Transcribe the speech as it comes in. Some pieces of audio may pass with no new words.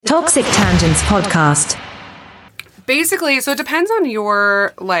Toxic Tangents Podcast. Basically, so it depends on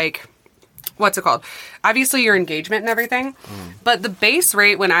your, what's it called? Obviously, your engagement and everything. But the base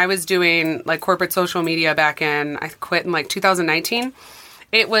rate when I was doing, corporate social media back in, I quit in, 2019,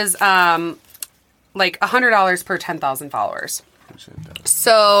 it was, $100 per 10,000 followers.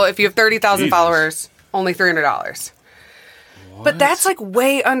 So if you have 30,000 followers, only $300. What? But that's,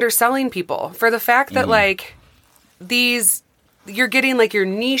 way underselling people for the fact that, you're getting, your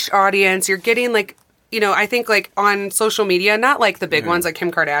niche audience, you're getting, I think, on social media, not, the big ones like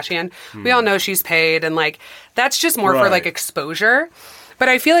Kim Kardashian. We all know she's paid, and, that's just more for, exposure. But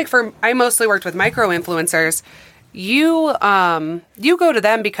I feel I mostly worked with micro-influencers. You go to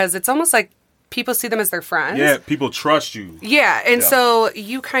them because it's almost like people see them as their friends. Yeah, people trust you. Yeah, and so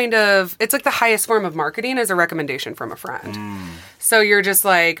you it's like the highest form of marketing is a recommendation from a friend. So you're just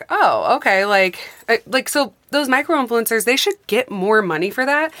oh, okay, so those micro-influencers, they should get more money for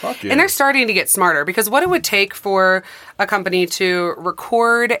that. Fuck yeah. And they're starting to get smarter because what it would take for a company to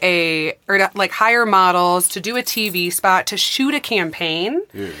record hire models, to do a TV spot, to shoot a campaign,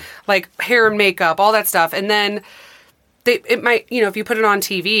 hair and makeup, all that stuff, and then it might, if you put it on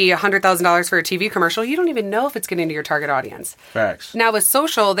TV, $100,000 for a TV commercial, you don't even know if it's getting to your target audience. Facts. Now with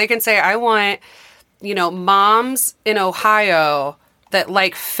social, they can say, I want, moms in Ohio that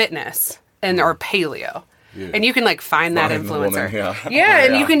like fitness or paleo. Yeah. And you can find that influencer. Woman,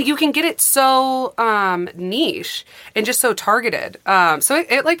 and you can get it so niche and just so targeted. So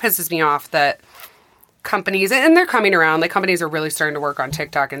it pisses me off that companies, and they're coming around, companies are really starting to work on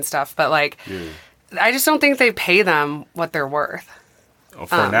TikTok and stuff, but I just don't think they pay them what they're worth.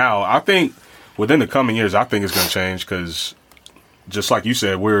 For now, I think within the coming years, I think it's going to change because, just like you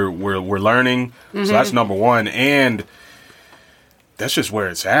said, we're learning. Mm-hmm. So that's number one, and that's just where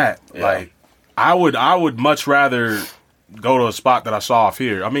it's at. Yeah. I would much rather go to a spot that I saw off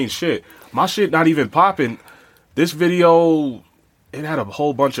here. I mean, shit, my shit not even popping. This video, it had a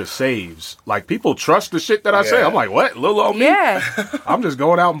whole bunch of saves. People trust the shit that I say. I'm like, what? Little on me? Yeah. I'm just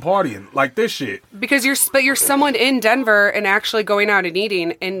going out and partying. This shit. Because you're someone in Denver and actually going out and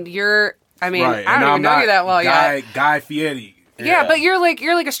eating, and you're, I don't even know you that well yet. Guy Fieri. Yeah, but you're like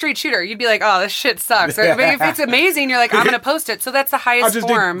a street shooter. You'd be like, oh, this shit sucks. But if it's amazing, you're like, I'm going to post it. So that's the highest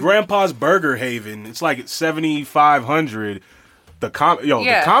form. Did Grandpa's Burger Haven. It's 7,500. The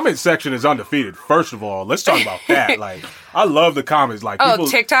comment section is undefeated. First of all, let's talk about that. I love the comments. People,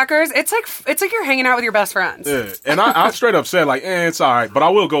 TikTokers. It's like you're hanging out with your best friends. Yeah, and I straight up said it's all right, but I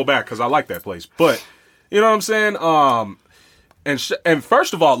will go back because I like that place. But you know what I'm saying? And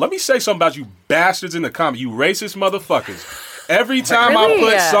first of all, let me say something about you bastards in the comments. You racist motherfuckers. Every time I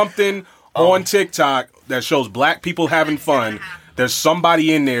put something on TikTok that shows black people having fun, there's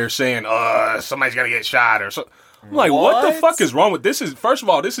somebody in there saying, somebody's gonna get shot or something. I'm like, what the fuck is wrong with this? First of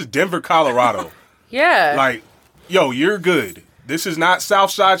all, this is Denver, Colorado. Yeah. Yo, you're good. This is not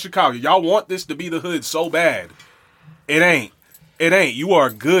Southside Chicago. Y'all want this to be the hood so bad. It ain't. You are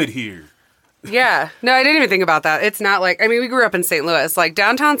good here. Yeah. No, I didn't even think about that. It's not we grew up in St. Louis.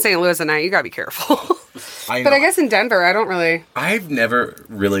 Downtown St. Louis at night, you gotta be careful. But I guess in Denver, I don't really... I've never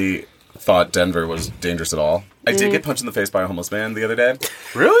really thought Denver was dangerous at all. I did get punched in the face by a homeless man the other day.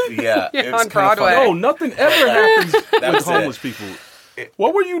 Really? Yeah. On Broadway. Oh, nothing ever happens with homeless people.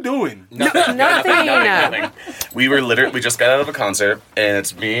 What were you doing? Nothing. We just got out of a concert, and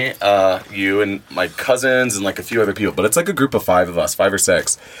it's me, you, and my cousins, and a few other people. But it's a group of 5 of us, 5 or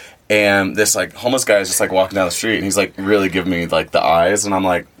 6. And this homeless guy is just walking down the street, and he's really giving me the eyes, and I'm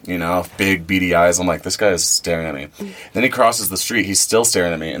big beady eyes. I'm like, this guy is staring at me. Then he crosses the street, he's still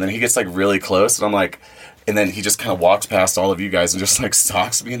staring at me, and then he gets really close, and I'm like, and then he just kind of walks past all of you guys and just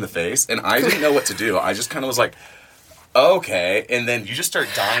socks me in the face, and I didn't know what to do. I just kind of was like, okay, and then you just start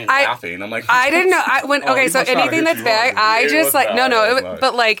dying laughing. I'm like, I didn't know. So anything that's bad, I just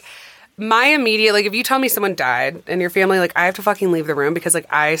but my immediate, if you tell me someone died in your family, I have to fucking leave the room because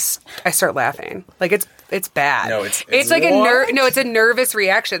I start laughing. It's bad. No, it's it's a nervous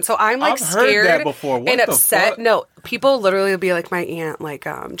reaction. So I'm I've scared heard that before. What and the upset. Fuck? No, people literally will be like, my aunt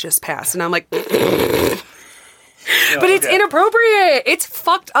just passed, and I'm like. But it's inappropriate. It's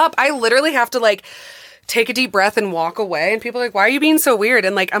fucked up. I literally have to take a deep breath and walk away, and people are like, why are you being so weird?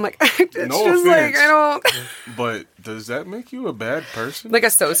 And I'm like, it's no just offense. I don't. But does that make you a bad person? A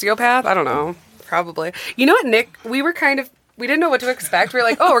sociopath? I don't know. Probably. You know what, Nick? We didn't know what to expect. We were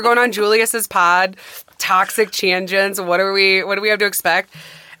like, oh, we're going on Julius's pod, Toxic Tangents. What do we have to expect?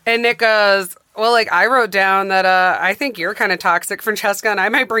 And Nick goes, Well, like, I wrote down that I think you're kind of toxic, Francesca, and I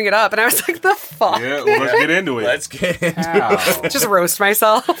might bring it up. And I was like, the fuck? Yeah, well, let's get into it. Let's get into Just roast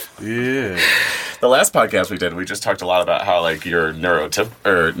myself. Yeah. The last podcast we did, we just talked a lot about how, like, you're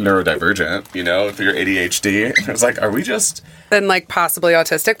neurodivergent, you know, for your ADHD. I was like, are we just... Then, like, possibly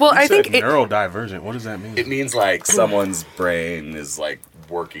autistic. Well, You I said think neurodivergent. What does that mean? It means, like, someone's brain is, like,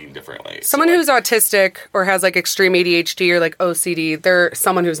 working differently. someone So, who's autistic or has, like, extreme ADHD or, like, OCD, they're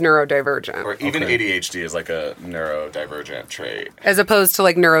someone who's neurodivergent. or even Okay. ADHD is, like, a neurodivergent trait. As opposed to,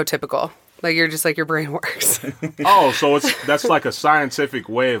 like, neurotypical. Like, you're just, like, your brain works. Oh, so that's like a scientific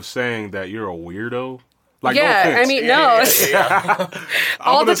way of saying that you're a weirdo? Like, no yeah, offense. I mean, no.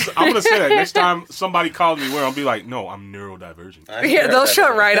 I'm gonna say that next time somebody calls me weird, I'll be like, no, I'm neurodivergent. Yeah, they'll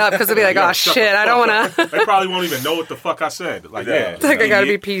show it right up because they'll be like, Yo, oh, shut shit, the I don't fuck want to. They probably won't even know what the fuck I said. Like, yeah. Like, I gotta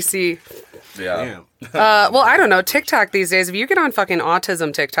be PC. Yeah. Damn. Well, I don't know. TikTok these days, if you get on fucking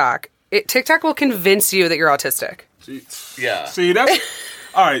autism TikTok, TikTok will convince you that you're autistic. Yeah. See, that's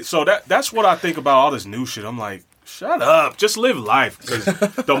all right. So that's what I think about all this new shit. I'm like, shut up, just live life. Because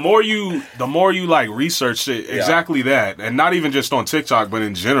the more you like research it, exactly that, and not even just on TikTok, but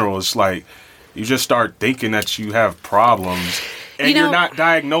in general, it's like you just start thinking that you have problems, and You know- you're not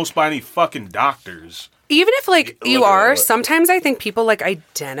diagnosed by any fucking doctors. Even if, like, you Look at are, it. sometimes I think people, like,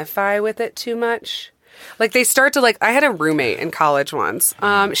 identify with it too much. Like, they start to, like, I had a roommate in college once.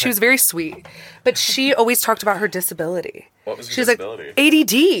 She was very sweet, but she always talked about her disability. What was your She was disability?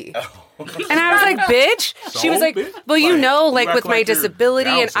 like, ADD. And I was like, bitch. She was like, bitch? well, you Like, know, you like, act with my like you're disability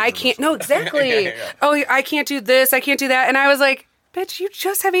Down and I syndrome or can't, no, exactly. Yeah. Oh, I can't do this, I can't do that. And I was like, bitch, you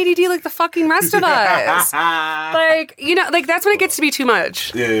just have ADD like the fucking rest of us. Like, you know, like, that's when it gets to be too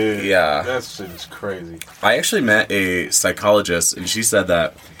much. Yeah. That shit is crazy. I actually met a psychologist, and she said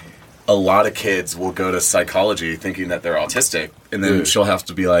that a lot of kids will go to psychology thinking that they're autistic, and then she'll have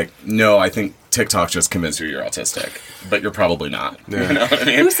to be like, no, I think TikTok just convinced you you're autistic, but you're probably not. Yeah. You know what I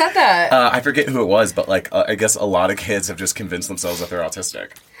mean? Who said that? I forget who it was, but like I guess a lot of kids have just convinced themselves that they're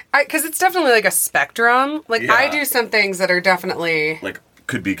autistic. Because it's definitely like a spectrum. Like, Yeah. I do some things that are definitely. Like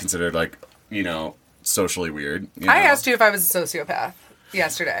could be considered like, you know, socially weird. You know? I asked you if I was a sociopath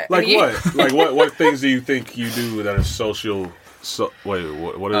yesterday. Like And you- what? Like what things do you think you do that are social? So wait,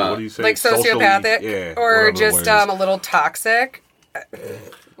 what do you say? Like Socially- sociopathic, yeah, or whatever the just word is. a little toxic.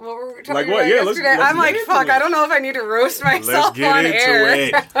 What were we talking Like what? about Yeah, let's- yesterday? let's I'm like, get fuck, into I it. don't know if I need to roast Let's myself get on into air.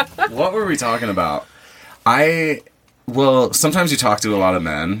 it. What were we talking about? Sometimes you talk to a lot of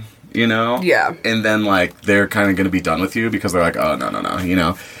men, you know? Yeah. And then, like, they're kind of going to be done with you because they're like, oh, no, you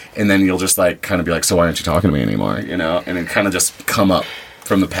know? And then you'll just, like, kind of be like, so why aren't you talking to me anymore, you know? And then kind of just come up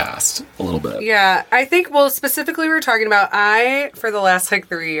from the past a little bit. Yeah, I think, well, specifically we were talking about, I, for the last, like,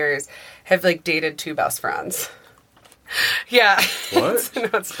 3 years, have, like, dated 2 best friends. Yeah. What? No,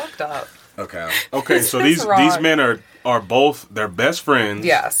 it's fucked up. Okay. Okay, so This is these wrong. men are both their best friends.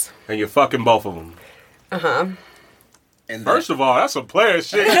 Yes. And you're fucking both of them. And First of all, that's some player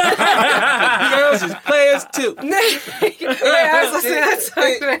shit. Girls is players too. Wait, I was listening to that song.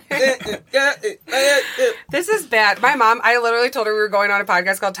 This is bad. My mom, I literally told her we were going on a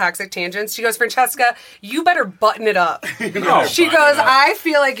podcast called Toxic Tangents. She goes, Francesca, you better button it up. No, She goes, I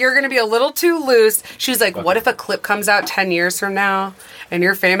feel like you're going to be a little too loose. She's like, what if a clip comes out 10 years from now and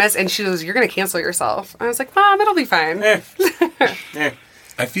you're famous? And she goes, you're going to cancel yourself. I was like, Mom, it'll be fine. Eh.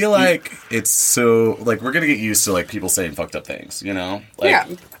 I feel like it's so, like, we're going to get used to, like, people saying fucked up things, you know? Like, Yeah.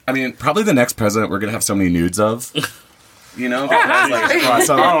 I mean, probably the next president we're going to have so many nudes of, you know? I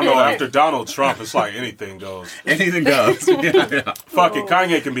So, don't know. After Donald Trump, it's like anything goes. anything goes. Yeah. Fuck it.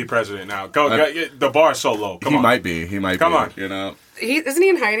 Kanye can be president now. The bar's so low. Come He on. might be. He might Come be. on. You know? Isn't he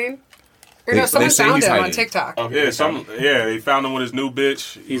in hiding? Or no, They someone say found he's him on hiding. TikTok. Yeah, they found him with his new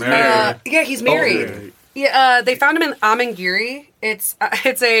bitch. He's married. Yeah, he's married. yeah. Yeah, they found him in Amangiri. It's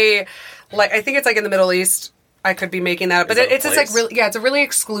a, like, I think it's like in the Middle East. I could be making that up, but Is that a it's just like place? really, yeah, it's a really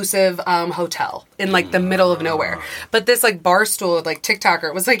exclusive hotel in like the middle of nowhere. But this like bar stool, like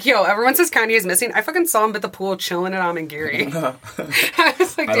TikToker, was like, "Yo, everyone says Kanye is missing." I fucking saw him at the pool chilling at Amangiri. I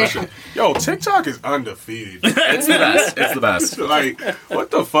was like, "Damn." Yo, TikTok is undefeated. It's the best. It's the best. Like, what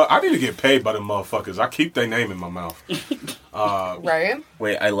the fuck? I need to get paid by them motherfuckers. I keep their name in my mouth. Right?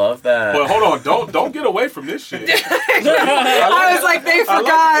 Wait, I love that. But hold on, don't get away from this shit. I was like, they I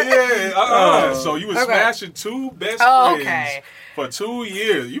forgot. like, yeah, so you was Okay. smashing 2 two best Oh, friends okay. for 2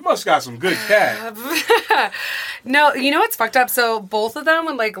 years. You must got some good cat. No, you know what's fucked up? So both of them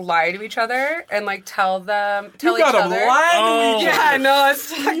would like lie to each other and like tell You each got other. them lying to each Yeah, no,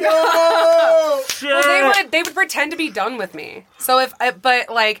 it's other. Yo! well, they would pretend to be done with me. So but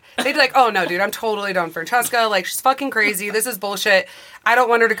like they'd be like, oh no, dude, I'm totally done with Francesca. Like she's fucking crazy. This is bullshit. I don't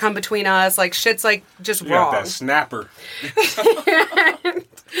want her to come between us. Like shit's like just You got wrong. that snapper.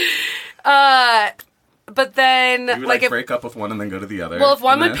 But then You would like if break up with one and then go to the other. well, if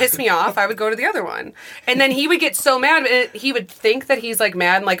one and would then- piss me off, I would go to the other one. And then he would get so mad. And he would think that he's, like,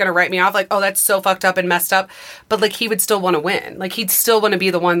 mad and, like, going to write me off. Like, oh, that's so fucked up and messed up. But, like, he would still want to win. Like, he'd still want to be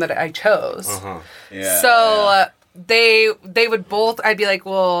the one that I chose. Yeah, So they would both, I'd be like,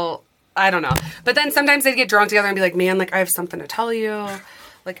 well, I don't know. But then sometimes they'd get drunk together and be like, man, like, I have something to tell you.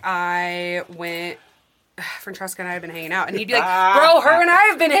 Like, I went... Francesca and I have been hanging out. And he'd be like, bro, her and I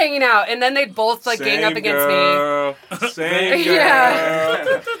have been hanging out. And then they'd both, like, gang up against me. Same girl.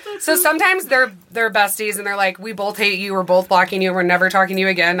 Yeah. So sometimes they're besties and they're like, we both hate you, we're both blocking you, we're never talking to you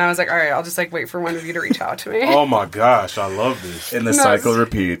again. And I was like, all right, I'll just like wait for one of you to reach out to me. Oh my gosh, I love this. And the No, cycle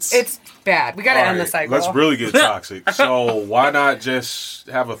repeats. It's bad. We gotta All end the right, cycle. Let's really get toxic. So why not just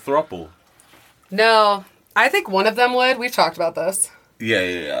have a throuple? No, I think one of them would. We've talked about this.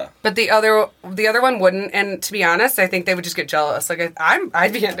 yeah. But the other one wouldn't. And to be honest, I think they would just get jealous. Like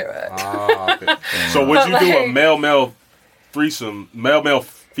I'd be into it. Ah, okay. So would you do a male threesome,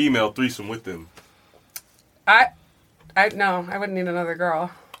 male-female threesome with them? No, I wouldn't need another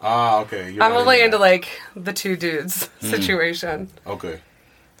girl. Ah, okay. You're I'm not only into into like the two dudes situation. that. Okay.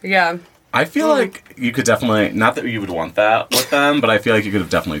 Yeah. I feel like you could definitely, not that you would want that with them, but I feel like you could have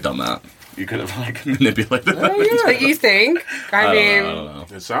definitely done that. You could have like manipulated them. But you think? I mean, I don't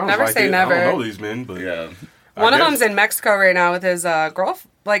know. It sounds Never like say it. never. I don't know these men, but Yeah. one of guess- them's in Mexico right now with his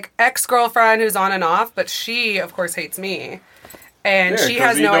ex-girlfriend who's on and off, but she, of course, hates me. And Yeah, she 'cause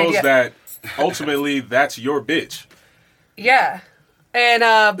has he no knows idea. that ultimately that's your bitch. Yeah. And,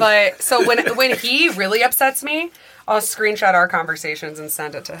 but, so when he really upsets me, I'll screenshot our conversations and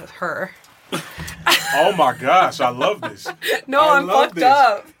send it to her. Oh my gosh, I love this. No, I I'm love fucked this.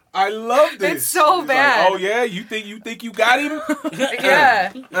 up. I love this. It's so He's bad. Like, oh yeah, you think you got him?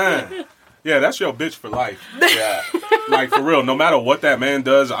 Yeah. Yeah, that's your bitch for life. Yeah. Like for real, no matter what that man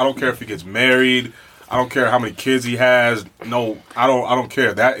does, I don't care if he gets married. I don't care how many kids he has. No, I don't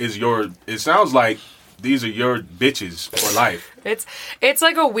care. That is your. It sounds like these are your bitches for life. It's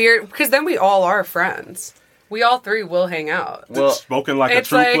like a weird, because then we all are friends. We all three will hang out. Well, Spoken like a It's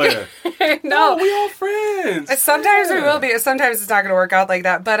true like- player. No. we all friends. Sometimes we will be. Sometimes it's not going to work out like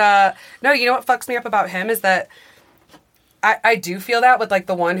that. But no, you know what fucks me up about him is that I do feel that with like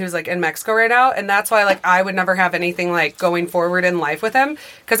the one who's like in Mexico right now, and that's why like I would never have anything like going forward in life with him,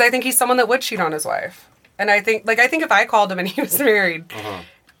 because I think he's someone that would cheat on his wife, and I think if I called him and he was married,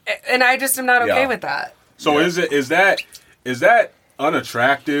 and I just am not okay Yeah. with that. So is that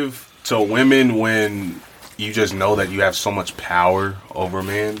unattractive to women when you just know that you have so much power over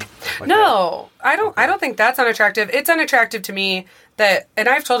men? Like No, I don't think that's unattractive. It's unattractive to me that, and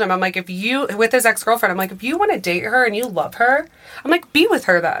I've told him, I'm like, if you, with his ex-girlfriend, I'm like, if you want to date her and you love her, I'm like, be with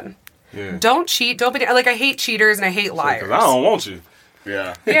her then. that? Yeah. Don't cheat. Don't be, like, I hate cheaters and I hate liars. 'Cause I don't want you.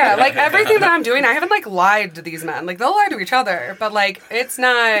 yeah. Yeah, like everything that I'm doing, I haven't like lied to these men. Like they'll lie to each other, but like it's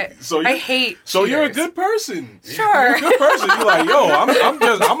not. So I hate. So you're a cheaters. good person. Sure. You're a good person. You're like, yo, I'm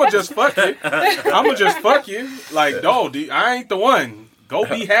gonna just fuck you. I'm gonna just fuck you. Like, no, dude, I ain't the one. Go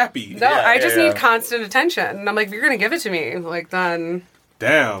be happy. No, I just yeah. need constant attention. And I'm like, if you're gonna give it to me, like then.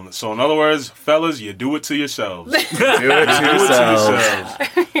 Damn. So in other words, fellas, you do it to yourselves. Do it to Do it to yourself.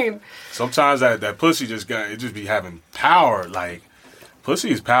 yourselves. Sometimes that pussy just be having power. Like,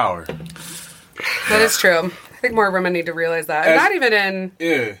 pussy is power. That is true. I think more women need to realize that. And As- not even in.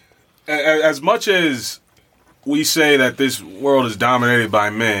 Yeah. As much as we say that this world is dominated by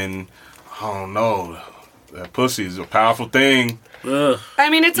men, I don't know. That pussy is a powerful thing. I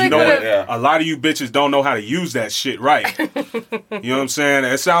mean, it's You like know what what? if- Yeah. A lot of you bitches don't know how to use that shit right. You know what I'm saying?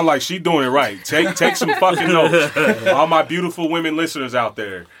 It sounds like she doing it right. Take some fucking notes. All my beautiful women listeners out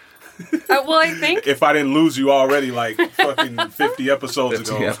there. well, I think If I didn't lose you already like fucking 50 episodes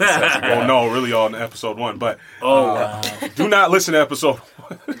 50 ago. episodes ago. Well, no, really on episode 1. But do not listen to episode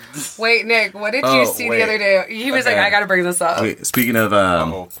 1. Wait, Nick, what did you Oh, see wait. the other day? He was Okay. like, I gotta bring this up. Wait, speaking of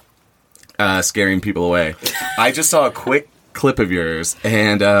Oh. scaring people away, I just saw a quick clip of yours,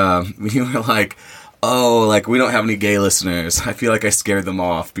 and you were like, "Oh, like we don't have any gay listeners. I feel like I scared them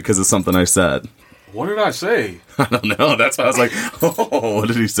off because of something I said." What did I say? I don't know. That's why I was like, "Oh, what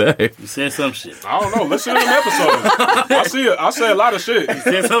did he say?" You said some shit. I don't know. Listen to them episodes. I say a lot of shit. You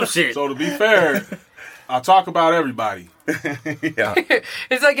said some shit. So to be fair, I talk about everybody. Yeah.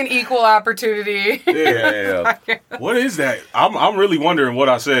 It's like an equal opportunity. Yeah. What is that? I'm really wondering what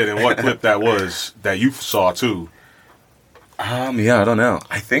I said and what clip that was that you saw too. Yeah, I don't know.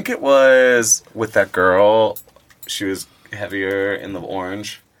 I think it was with that girl. She was heavier in the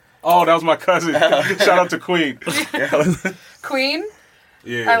orange. Oh, that was my cousin. Shout out to Queen. Queen?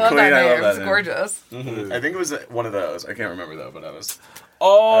 Yeah. I love Queen, that I love name. that It's name. gorgeous. I think it was one of those. I can't remember though, but I was.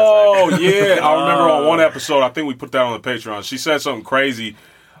 Oh, yeah. I remember on one episode, I think we put that on the Patreon. She said something crazy.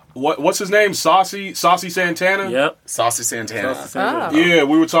 What's his name? Saucy Santana? Yep. Saucy Santana. Oh. Yeah,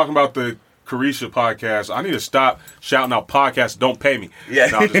 we were talking about the Carisha podcast. I need to stop shouting out podcasts. Don't pay me. Yeah.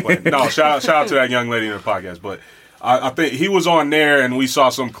 No, I'm just playing. No, shout out to that young lady in the podcast. But I think he was on there and we saw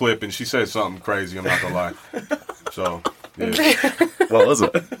some clip and she said something crazy. I'm not going to lie. So, yeah. What was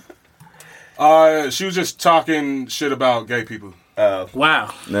it? She was just talking shit about gay people.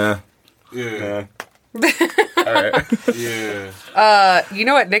 Wow. Nah. Yeah. All right. Yeah. You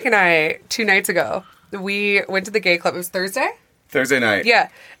know what? Nick and I, 2 nights ago, we went to the gay club. It was Thursday? Thursday night. Yeah.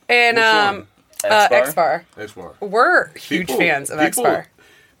 And X-Bar. That's far. We're huge fans of X-Bar.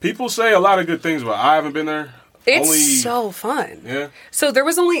 People say a lot of good things, but I haven't been there. It's so fun. Yeah. So there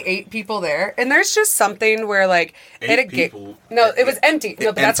was only 8 people there, and there's just something where like 8 at a gay. people? No, it was empty. No,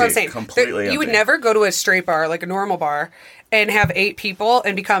 but that's what I'm Empty. saying. Completely You would empty. never go to a straight bar, like a normal bar, and have 8 people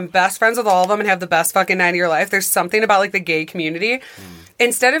and become best friends with all of them and have the best fucking night of your life. There's something about like the gay community.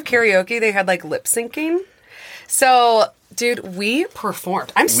 Instead of karaoke, they had like lip syncing. So, dude, we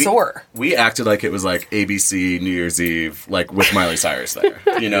performed. I'm sore. We acted like it was like ABC New Year's Eve, like with Miley Cyrus there.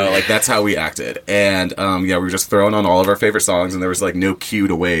 You know, like that's how we acted. And yeah, we were just throwing on all of our favorite songs, and there was like no cue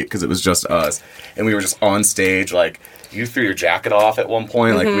to wait because it was just us. And we were just on stage, like you threw your jacket off at one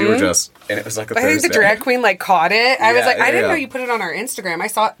point, like we were just, and it was like a I think Thursday. the drag queen like caught it. I was Yeah, like, I didn't yeah. know you put it on our Instagram. I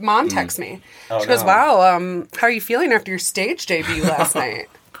saw Mom text me. Oh, She goes, no. "Wow, how are you feeling after your stage debut last night?"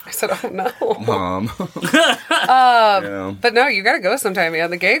 I said, "Oh no." Mom. Yeah. But no, you gotta go sometime,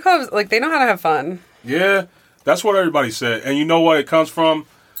 man. The gay clubs, like, they know how to have fun. Yeah, that's what everybody said. And you know what it comes from?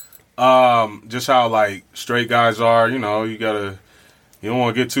 Just how, like, straight guys are. You know, you don't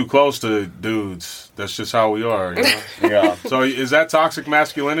want to get too close to dudes. That's just how we are, you know? Yeah. So is that toxic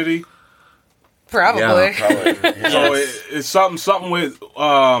masculinity? Probably. Yeah, probably. So it's something with,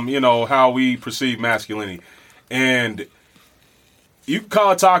 you know, how we perceive masculinity. And you can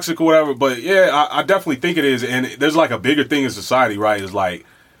call it toxic or whatever, but yeah, I definitely think it is. And there's like a bigger thing in society, right? Is like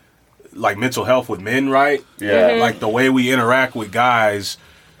mental health with men, right? Yeah. Like the way we interact with guys,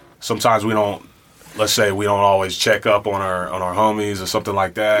 sometimes we don't, let's say we don't always check up on our homies or something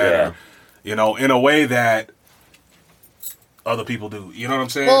like that. Yeah. Or, you know, in a way that other people do. You know what I'm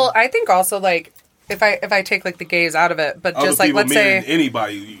saying? Well, I think also, like, if I take, like, the gays out of it, but Other just, like, people let's say... meaning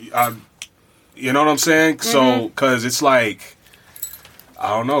anybody. You know what I'm saying? So, because it's like, I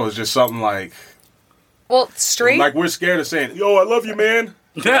don't know, it's just something like, Well, straight... like we're scared of saying, yo, I love you, man.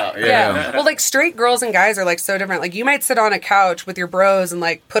 Yeah. Yeah. Well, like, straight girls and guys are, like, so different. Like, you might sit on a couch with your bros and,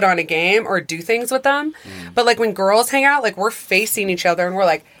 like, put on a game or do things with them. But, like, when girls hang out, like, we're facing each other and we're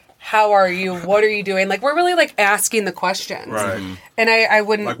like, how are you? What are you doing? Like, we're really, like, asking the questions. Right. And I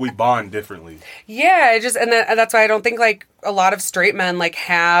wouldn't... Like we bond differently. Yeah, and that's why I don't think, like, a lot of straight men, like,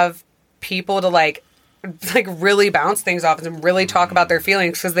 have people to, like really bounce things off and really talk about their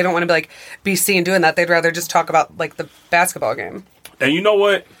feelings because they don't want to, like, be seen doing that. They'd rather just talk about, like, the basketball game. And you know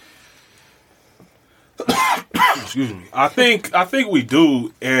what? Excuse me. I think we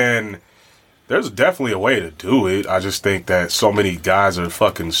do, and there's definitely a way to do it. I just think that so many guys are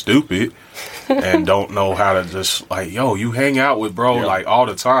fucking stupid and don't know how to just, like, yo, you hang out with bro like all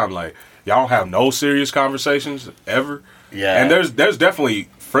the time. Like, y'all don't have no serious conversations ever. Yeah. And there's definitely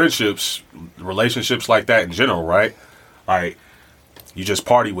friendships, relationships like that in general, right? Like, you just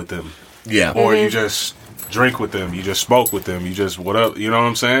party with them. Yeah. Or you just drink with them, you just smoke with them, you just what up, you know what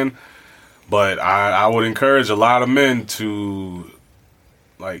I'm saying? But I would encourage a lot of men to,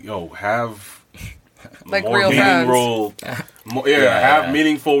 like, yo, have Like more real friends. have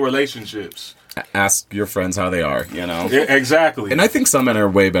meaningful relationships. Ask your friends how they are, you know? Yeah, exactly. And I think some men are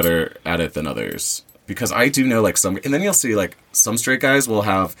way better at it than others. Because I do know, like, some... And then you'll see, like, some straight guys will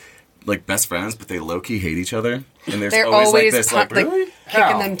have, like, best friends, but they low-key hate each other. And there's They're always, like, always this, like... really? kicking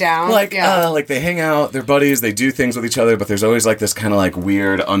How? them down. Like, yeah. like they hang out, they're buddies, they do things with each other, but there's always like this kind of like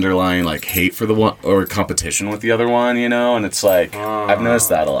weird underlying like hate for the one or competition with the other one, you know. And it's like I've noticed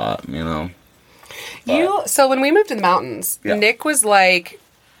that a lot, you know. So when we moved to the mountains, Yeah. Nick was like,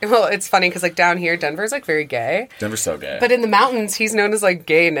 well, it's funny because like down here, Denver's like very gay. Denver's so gay. But in the mountains, he's known as like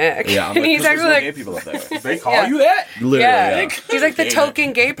Gay Nick. yeah, I'm and like, he's there's actually no like, gay people up there. They call you that? Literally, yeah. yeah. He's like the Gay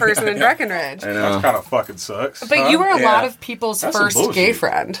token gay person in Breckenridge. I know. That kind of fucking sucks. But you were a lot Yeah. of people's That's some first gay bullshit.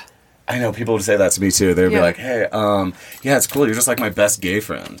 friend. I know people would say that to me too. They'd be Yeah. like, "Hey, yeah, it's cool. You're just like my best gay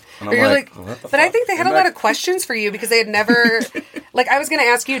friend." And Or you're like, "What the but I fuck?" think they had a lot of questions for you because they had never, like, I was going to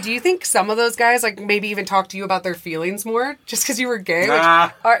ask you, do you think some of those guys, like, maybe even talk to you about their feelings more just because you were gay?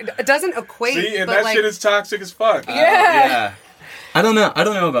 Nah. It doesn't equate. See, and but, that like, shit is toxic as fuck. Yeah. Yeah. I don't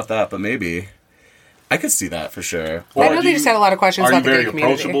know about that, but maybe I could see that for sure. I know they just had a lot of questions Are you about the very gay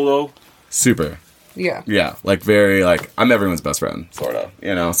community. approachable though? Super. Yeah. Yeah, like very like I'm everyone's best friend, sort of.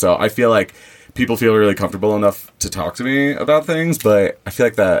 You know, so I feel like people feel really comfortable enough to talk to me about things, but I feel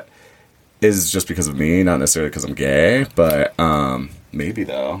like that is just because of me, not necessarily because I'm gay. But maybe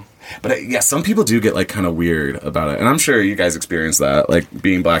though. But yeah, some people do get like kind of weird about it, and I'm sure you guys experience that, like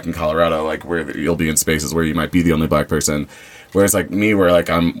being black in Colorado, like where you'll be in spaces where you might be the only black person. Whereas like me, where like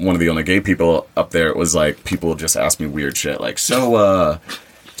I'm one of the only gay people up there, it was like people just ask me weird shit, like so.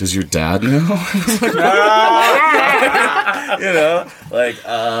 Does your dad know? You know, like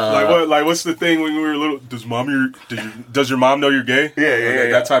Like what? Like what's the thing when we were little? Does your mom know you're gay? Yeah.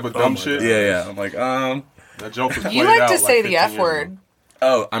 That type of dumb shit. Yeah. I'm like, That joke was You played like out to say 15 the F years word. ago.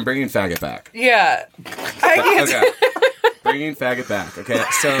 oh, I'm bringing faggot back. Yeah. I can't. Okay, bringing faggot back. Okay,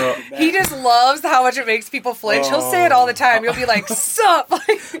 so He just loves how much it makes people flinch. He'll say it all the time. You'll be like, sup?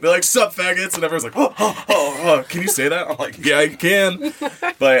 Like, they're like, "Sup, faggots," and everyone's like, "Oh, can you say that?" I'm like, "Yeah, I can."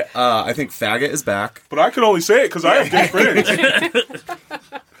 But I think faggot is back. But I can only say it because I have gay friends.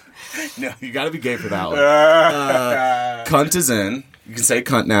 No, you got to be gay for that one. Cunt is in. You can say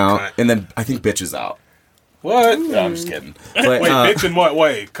cunt now, Cunt. and then I think bitch is out. What? No, I'm just kidding. But, Wait, bitch in what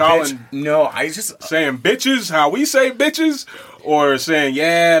way? Colin bitch, no, I just saying bitches, how we say bitches, or saying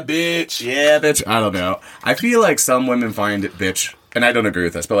yeah, bitch. yeah, bitch. I don't know. I feel like some women find it bitch, and I don't agree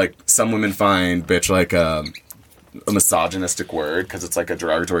with this, but like some women find bitch like a misogynistic word because it's like a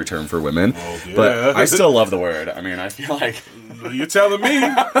derogatory term for women. yeah. But I still love the word. I mean, I feel like You're telling me?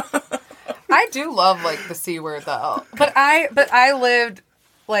 I do love like the C word though. But I lived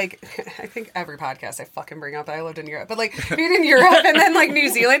like I think every podcast I fucking bring up that I lived in Europe. But like being in Europe and then like New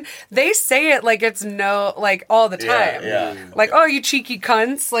Zealand, they say it like it's no like all the time. yeah. Like, oh you cheeky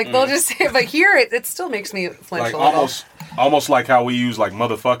cunts. Like they'll just say it, but here it still makes me flinch Like a little. almost like how we use like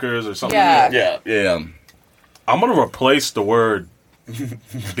motherfuckers or something. Yeah. yeah. I'm gonna replace the word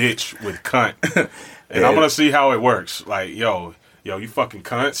bitch with cunt, and I'm gonna see how it works. Like, yo, you fucking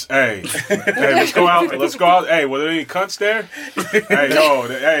cunts. Hey, let's go out. Hey, were there any cunts there? Hey,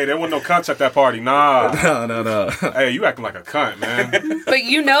 there wasn't no cunts at that party. Nah. No. Hey, you acting like a cunt, man. But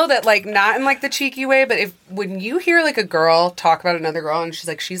you know that, like, not in, like, the cheeky way, but when you hear, like, a girl talk about another girl and she's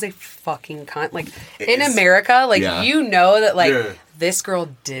like, she's a fucking cunt, like, in America, like, Yeah. you know that, like, Yeah. this girl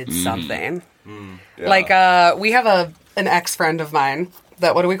did something. Yeah. Like, we have an ex-friend of mine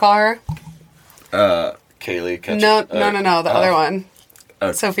that, what do we call her? Kaylee. No, the other one.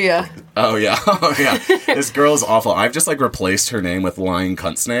 Sophia. Oh yeah, This girl's awful. I've just like replaced her name with Lying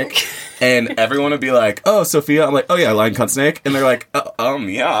Cunt Snake, and everyone would be like, "Oh, Sophia." I'm like, "Oh yeah, Lying Cunt Snake," and they're like, yeah."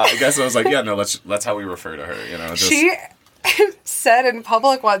 I guess I was like, "Yeah, no, that's how we refer to her." You know, just, She said in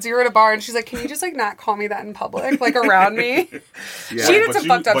public once, you were at a bar and she's like, can you just like not call me that in public, like around me? Yeah. She did some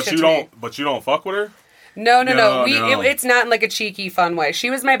fucked up shit to me. But you don't fuck with her. No. No. It's not in like a cheeky, fun way. She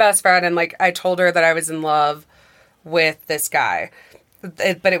was my best friend, and like I told her that I was in love with this guy,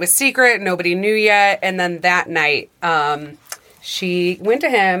 but it was secret. Nobody knew yet. And then that night, she went to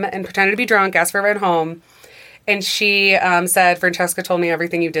him and pretended to be drunk, asked for a ride home, and she said, "Francesca told me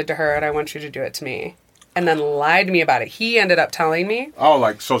everything you did to her, and I want you to do it to me." And then lied to me about it. He ended up telling me. Oh,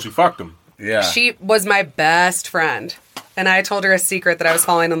 like so she fucked him. yeah. She was my best friend, and I told her a secret that I was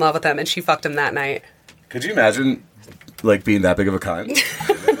falling in love with him, and she fucked him that night. Could you imagine like being that big of a cunt?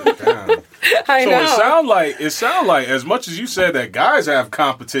 Damn. I So know. it sound like as much as you said that guys have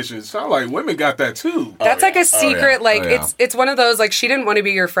competition, it sound like women got that too. That's like a yeah. secret. Oh, like yeah. it's one of those like she didn't want to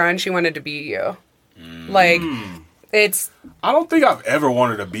be your friend, she wanted to be you. Like it's I don't think I've ever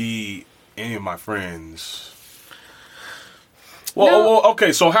wanted to be any of my friends. Well, No.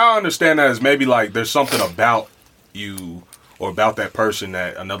 okay. So how I understand that is maybe like there's something about you or about that person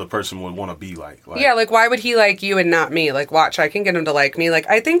that another person would want to be like. yeah. Like why would he like you and not me? Like watch, I can get him to like me. Like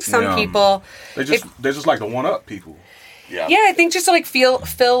I think some Yeah. people. They just like to one up people. Yeah. Yeah, I think just to like feel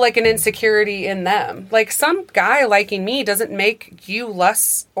like an insecurity in them. Like some guy liking me doesn't make you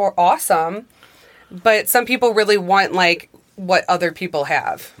less or awesome, but some people really want like what other people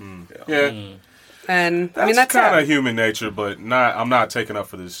have. Yeah. And I mean, that's kind it. of human nature, but I'm not taking up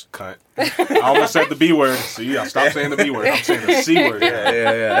for this cunt. I almost said the B word. See, I stopped saying the B word. I'm saying the C word.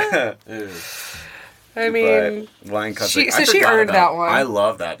 Yeah. I mean, But Lion Cunt. she forgot earned about- that one. I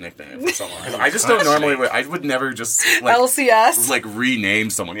love that nickname for someone. I just don't normally. I would never just LCS. like rename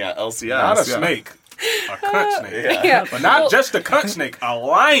someone. Yeah, LCS. Not a yeah. snake. A cunt snake. Yeah. But not just a cunt snake, a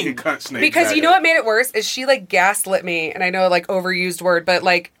lion cunt snake. Because you know what made it worse is she like gaslit me, and I know like overused word, but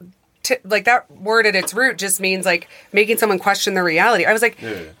like that word at its root just means like making someone question their reality. I was like,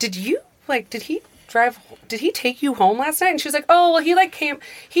 did he take you home last night? And she was like, oh, well,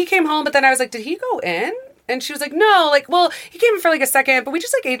 he came home, but then I was like, did he go in? And she was like, no, like, well, he came in for like a second, but we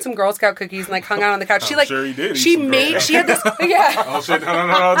just like ate some Girl Scout cookies and like hung out on the couch. She like, sure he did eat she some Girl made, Scout she had this, yeah. Oh shit!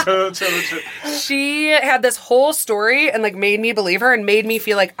 No. Chill. She had this whole story and like made me believe her and made me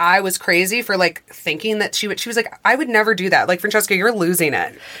feel like I was crazy for like thinking that she was like, I would never do that. Like, Francesca, you're losing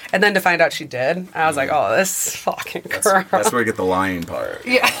it. And then to find out she did, I was like, oh, this fucking girl. That's where we get the lying part.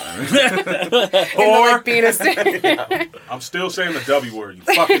 Yeah. Whore. Like penis thing. I'm still saying the W word. You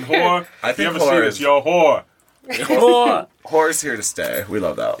fucking whore. I If you think ever see whore this, is- yo whore. Whore's here to stay. We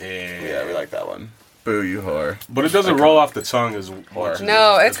love that. Yeah. We like that one. Boo, you whore. But it doesn't roll off the tongue as much.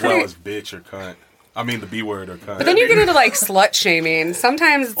 No, it's as well pretty- as bitch or cunt. I mean the B word or cunt. But then you get into like slut shaming.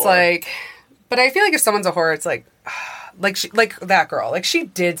 Sometimes it's like, but I feel like if someone's a whore, it's like like that girl, like she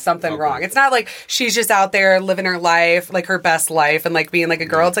did something wrong. It's not like she's just out there living her life, like her best life, and like being like a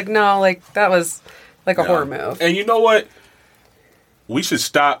girl. It's like no, like that was like a whore move. And you know what? We should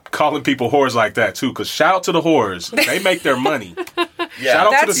stop calling people whores like that too. Because shout out to the whores, they make their money. Yeah. Shout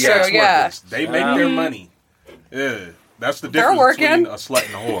out to the That's sex true, yeah. workers, they make their money. Yeah, that's the They're difference between working. a slut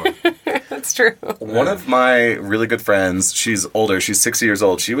and a whore. That's true. One of my really good friends, she's older, she's 60 years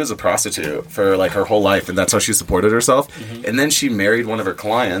old. She was a prostitute for like her whole life, and that's how she supported herself. And then she married one of her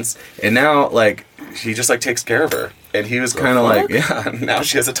clients, and now like he just like takes care of her. And he was kind of like, yeah, now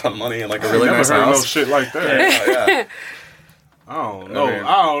she has a ton of money and like a really Never nice heard no house. shit like that. Yeah. I don't know.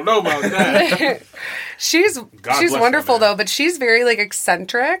 I don't know about that. She's bless her, wonderful man. though, but she's very like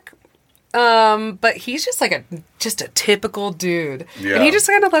eccentric. But he's just like a typical dude, Yeah. and he just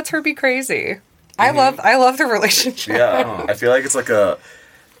kind of lets her be crazy. I love their relationship. Yeah, I feel like it's like a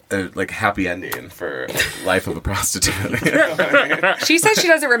like happy ending for life of a prostitute. She says she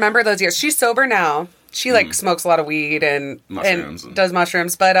doesn't remember those years. She's sober now. She like smokes a lot of weed and Mushrooms and does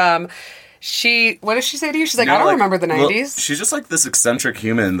mushrooms. But what does she say to you? She's like, I don't remember the well, 90s. she's just like this eccentric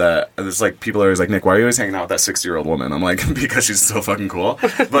human that there's like people are always like, Nick, why are you always hanging out with that 60-year-old woman? I'm like, because she's so fucking cool.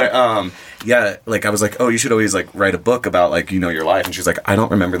 But yeah, like I was like, oh, you should always like write a book about like your life. And she's like, I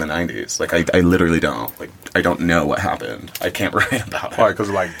don't remember the 90s. Like I literally don't. Like I don't know what happened. I can't write about it. Why? Because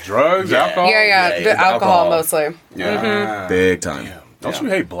of like drugs, Yeah. alcohol. Yeah, Yeah, the alcohol mostly. Yeah, big time. Don't you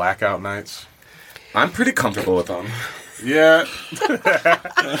hate blackout nights? I'm pretty comfortable with them. Yeah.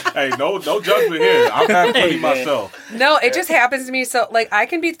 Hey, no judgment here. I've had plenty myself. No, it just happens to me. So like I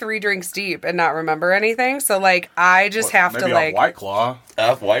can be 3 drinks deep and not remember anything. So like I just have Maybe to like a White Claw.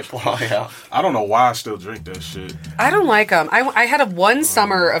 White Claw, yeah. I don't know why I still drink that shit. I don't like them. I had one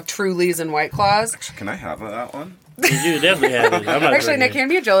summer of Trulies and White Claws. Can I have that one? You definitely have it. I'm not Actually, Nick, drinking. can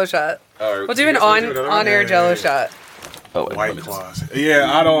be a Jello shot. Or We'll do an on-air Jello shot. Oh, wait, White let me just- Claws. Yeah,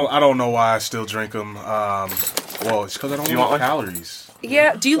 I don't know why I still drink them. Well, it's because I don't you want want one? calories.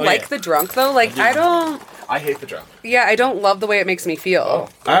 Yeah. Do you like yeah. the drunk though? Like I don't. I hate the drunk. Yeah, I don't love the way it makes me feel.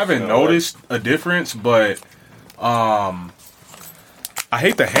 I haven't noticed a difference, but I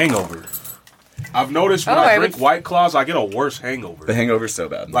hate the hangover. I've noticed when I drink White Claws, I get a worse hangover. The hangover's so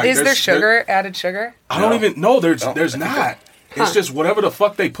bad. Like, Is there there's- sugar, added sugar? I don't even know. There's No, there's I think not. It's just whatever the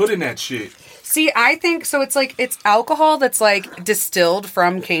fuck they put in that shit. See, I think so. It's like it's alcohol that's like distilled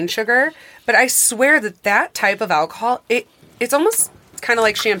from cane sugar, but I swear that type of alcohol, it's almost kind of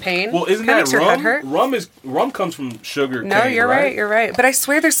like champagne. Well, isn't Kinda that makes your head rum? hurt. Rum comes from sugar. No, cane, you're right. You're right. But I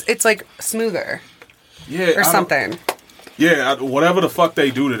swear it's like smoother Yeah, or something. Yeah, whatever the fuck they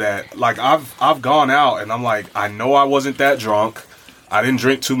do to that. Like I've gone out and I'm like, I know I wasn't that drunk. I didn't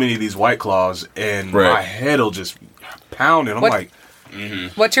drink too many of these White Claws, and Right. my head'll just pound. And I'm What- like,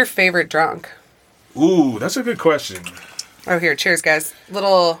 What's your favorite drunk? ooh, that's a good question. Oh, here, cheers, guys. We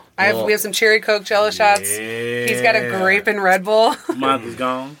have some cherry Coke Jello shots. He's got a grape and Red Bull. Mine was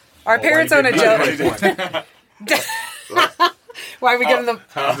gone. Our parents own a Jello. Why are we giving the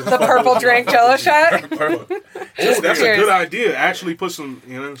purple drink Jello shot? That's a Cheers. good idea. Actually, put some.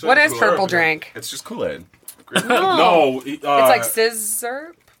 You know what I'm saying? What is Some purple syrup in drink? It's just Kool-Aid. No, It's like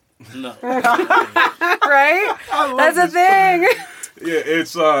scissor, No. right? That's a thing. Yeah,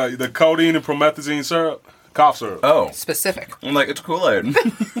 it's the codeine and promethazine syrup, cough syrup. Oh. Specific. I'm like, it's Kool-Aid.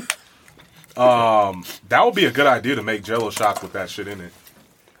 That would be a good idea to make Jello shots with that shit in it.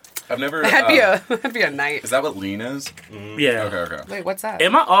 I've never. That'd be a night. Is that what lean is? Yeah. Okay. Wait, what's that?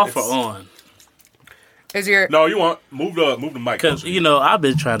 Am I off or on? Is your No, you want move the mic. Because, closer. I've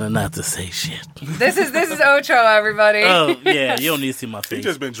been trying to not to say shit. this is Ocho, everybody. Oh, yeah. You don't need to see my He face.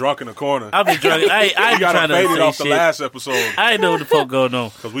 just been drunk in the corner. I've been trying. I You ain't gotta trying to fade it say off the shit. last episode. I ain't know what the fuck going on.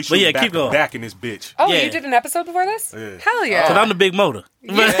 Because we But shoot yeah, back keep to going. back in this bitch. Oh, Yeah. you did an episode before this? Yeah. Hell yeah. Because I'm the big motor.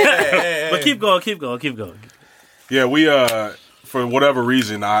 But keep going. Yeah, we for whatever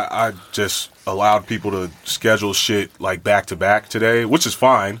reason, I just allowed people to schedule shit like back to back today, which is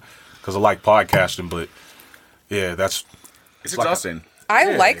fine because I like podcasting. But yeah, It's like exhausting.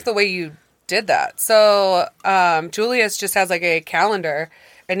 I like the way you did that. So Julius just has like a calendar,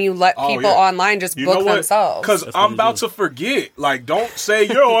 and you let people online just book themselves. Because That's what I'm we about do. to forget. Like, don't say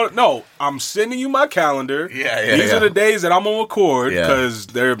no. I'm sending you my calendar. Yeah, These yeah. are the days that I'm gonna record Yeah. because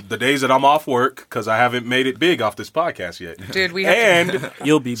they're the days that I'm off work because I haven't made it big off this podcast yet. Dude, we have And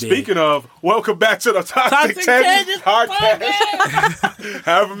You'll be big. speaking of, welcome back to the Toxic Toxic Tangents Tangents podcast.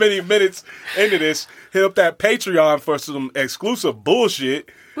 However many minutes into this, hit up that Patreon for some exclusive bullshit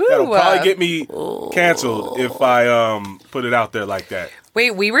that'll Ooh. probably get me canceled if I put it out there like that.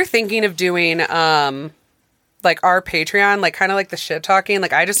 Wait, we were thinking of doing like our Patreon, like kind of like the shit talking.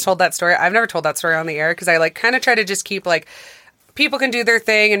 Like I just told that story. I've never told that story on the air because I like kind of try to just keep like people can do their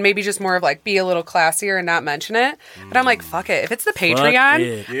thing and maybe just more of like be a little classier and not mention it. But I'm like, fuck it. If it's the Patreon,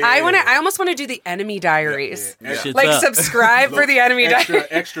 it. I almost want to do the Enemy Diaries. Shit's Like up. subscribe for the Enemy Diaries.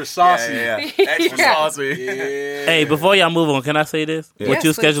 Extra saucy. Yeah. Extra Yeah. saucy. Hey, before y'all move on, can I say this? Yes, What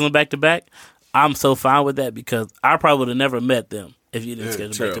you please. scheduling back to back? I'm so fine with that because I probably would have never met them if you didn't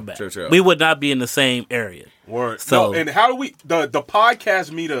schedule true, back to back. true. We would not be in the same area. Word. So- No, and how do we the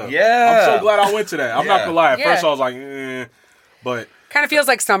podcast meetup? Yeah. I'm so glad I went to that. I'm not Yeah. gonna lie. At Yeah. first I was like, but Kind of feels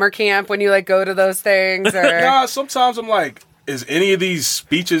like summer camp when you like go to those things or nah, sometimes I'm like, is any of these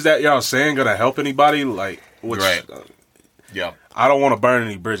speeches that y'all saying gonna help anybody? Like, which, Right. Yeah. I don't want to burn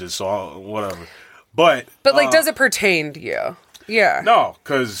any bridges, so whatever. But like does it pertain to you? Yeah. no,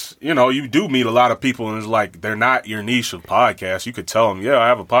 because you do meet a lot of people, and it's like they're not your niche of podcasts. You could tell them, yeah, I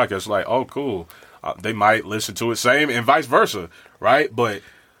have a podcast. Like, oh, cool. They might listen to it, same, and vice versa, right? But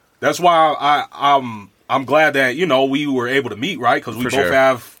that's why I'm glad that we were able to meet, right? Because we For both sure.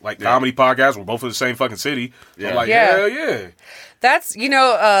 have like comedy podcasts. We're both in the same fucking city. So I'm like, Yeah. hell yeah. That's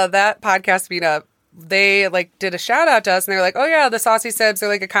that podcast meetup. They like did a shout out to us and they're like, oh yeah, the Saucy Sibs are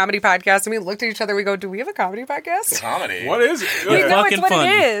like a comedy podcast. And we looked at each other. We go, do we have a comedy podcast? Comedy. What is it? We know Fucking it's what funny.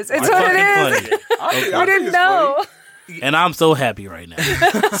 it is. It's what it is. Funny. We didn't know. And I'm so happy right now.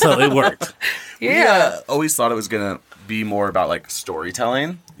 So it worked. Yeah. Always thought it was gonna be more about like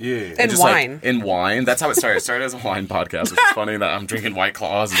storytelling. Yeah. And Just, wine. Like, in wine. That's how it started. It started as a wine podcast, which is funny that I'm drinking White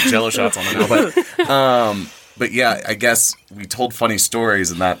Claws and Jello shots on it now. But yeah, I guess we told funny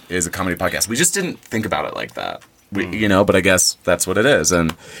stories, and that is a comedy podcast. We just didn't think about it like that. But I guess that's what it is.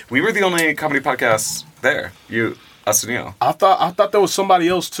 And we were the only comedy podcast there. Us and you. I thought there was somebody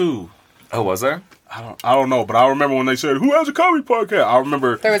else too. Oh, was there? I don't know, but I remember when they said, "Who has a comedy podcast?" I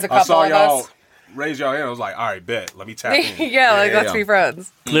remember There was a I couple saw of y'all us. raise y'all hand. I was like, "All right, bet. Let me tap in." yeah, like let's yeah. be friends.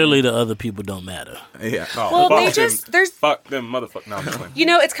 Clearly the other people don't matter. Yeah. No, Well, fuck they them- just- there's- fuck them motherfuckers. No, I'm just playing.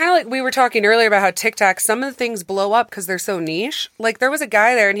 It's kind of like we were talking earlier about how TikTok, some of the things blow up because they're so niche. Like there was a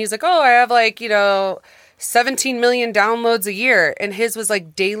guy there and he's like, oh, I have like, 17 million downloads a year. And his was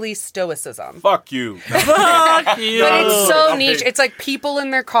like daily stoicism. Fuck you. Fuck you. But it's so Okay. niche. It's like people in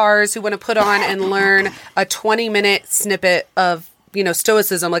their cars who want to put on and learn a 20-minute snippet of,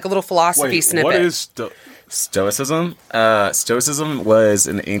 stoicism, like a little philosophy Wait, snippet. what is the? Stoicism? Stoicism was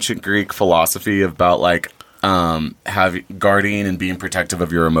an ancient Greek philosophy about like guarding and being protective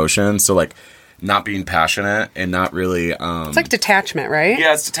of your emotions. So like not being passionate and not really It's like detachment, right?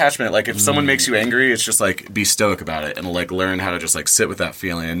 yeah, it's detachment. Like if someone makes you angry, it's just like be stoic about it and like learn how to just like sit with that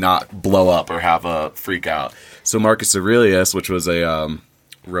feeling and not blow up or have a freak out. So Marcus Aurelius, which was a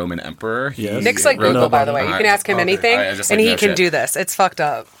Roman emperor. Yes. Nick's like Wrote Google, up by on the way. it. You can ask him Okay. anything, I just, and like, he no can shit. do this. It's fucked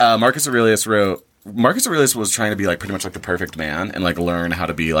up. Marcus Aurelius was trying to be like pretty much like the perfect man and like learn how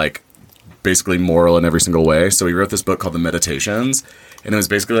to be like basically moral in every single way. So he wrote this book called The Meditations, and it was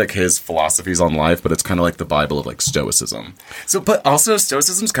basically like his philosophies on life, but it's kind of like the Bible of like stoicism. So, but also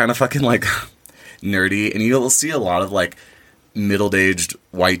stoicism's kind of fucking like nerdy, and you'll see a lot of like middle-aged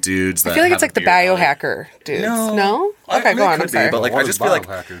white dudes. That I feel like have it's like the a beard on. biohacker dudes. No. No? I Okay, mean, go it on. could I'm sorry. be, but like I What just is feel like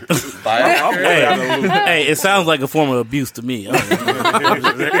biohacker? biohacker. Hey, it sounds like a form of abuse to me.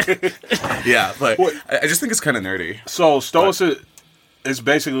 Yeah, but I just think it's kind of nerdy. So stoicism, it's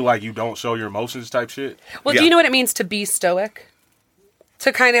basically like you don't show your emotions type shit. Well, Yeah. do you know what it means to be stoic?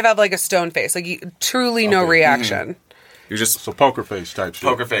 to kind of have like a stone face, like truly no reaction. You're just So poker face type shit.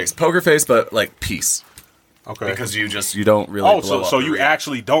 poker face, but like peace. Okay. Because you don't really. Oh, blow so up you or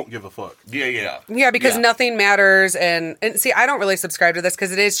actually don't give a fuck. Yeah. Yeah, because nothing matters, and see, I don't really subscribe to this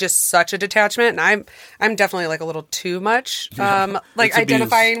because it is just such a detachment, and I'm definitely like a little too much, like It's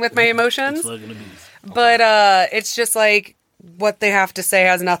identifying abuse. with my emotions. It's fucking abuse. But it's just like what they have to say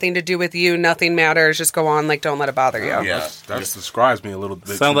has nothing to do with you. Nothing matters. Just go on. Like, don't let it bother you. Yeah. That describes me a little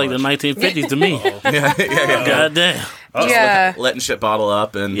bit. Sounds too like the much. 1950s to me. yeah. God damn. Yeah. Letting shit bottle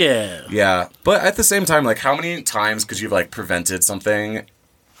up and Yeah. But at the same time, like, how many times could you have like prevented something?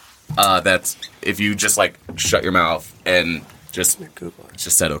 That's if you just like shut your mouth and just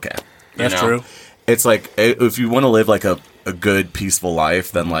said okay. You That's know? true. It's like if you want to live like a good peaceful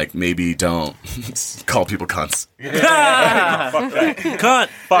life, then like maybe don't call people cunts. Cunt.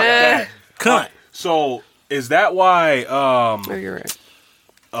 Fuck that. Cunt. So is that why? Oh, you're right.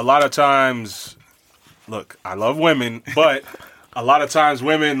 A lot of times, look, I love women, but a lot of times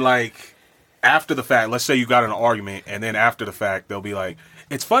women, like, after the fact, let's say you got in an argument, and then after the fact, they'll be like,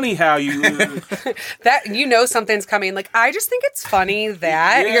 it's funny how you... That something's coming. Like, I just think it's funny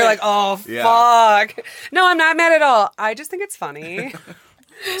that Yeah. you're like, oh fuck. No, I'm not mad at all. I just think it's funny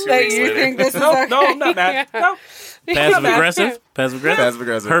that weeks you later. think this is no, okay. no, I'm not mad. No. Passive aggressive. Passive aggressive. Passive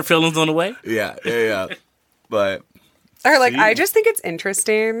aggressive. Hurt feelings on the way. Yeah. But Or like, See? I just think it's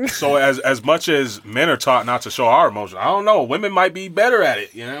interesting. So as much as men are taught not to show our emotions, I don't know, women might be better at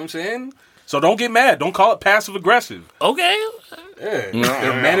it, you know what I'm saying? So don't get mad. Don't call it passive aggressive. Okay. Yeah.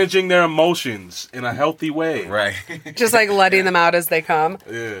 They're managing their emotions in a healthy way. right, Just like letting them out as they come.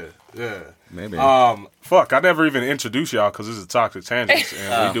 Yeah. maybe. Fuck, I never even introduced y'all because this is Toxic Tangents,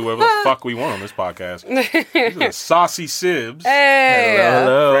 and we do whatever the fuck we want on this podcast. This is Saucy Sibs, Hey.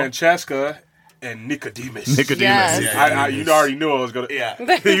 Hello. Francesca, and Nicodemus. Yes. You already knew I was going to... Yeah.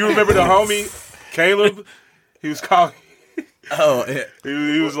 You remember the homie, Caleb? He was calling... Oh, yeah.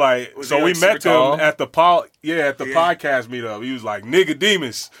 He was like... Was so he, we like, super met them tall? at the podcast meetup. He was like,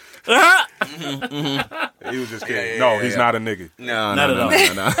 Nicodemus. He was just kidding. No, he's not a nigga. No, Not no,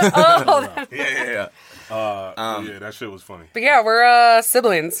 at no, all. no, no. Yeah. Yeah, that shit was funny. But yeah, we're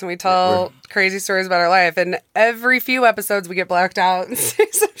siblings. We tell crazy stories about our life. And every few episodes, we get blacked out and say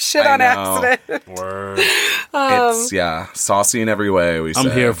some shit I on know. accident. Word. It's saucy in every way. We say.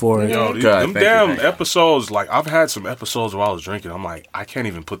 I'm here for it. Yo, Good, them thank you, damn thank you. episodes, like, I've had some episodes where I was drinking. I'm like, I can't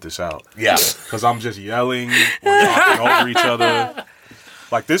even put this out. Yeah. Because I'm just yelling. We're talking over each other.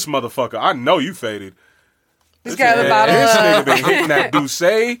 Like, this motherfucker, I know you faded. This guy with a bottle This of... nigga been hitting that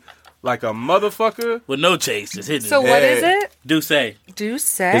Douce like a motherfucker. With no chase, just hitting So it. what is it? Do say. Do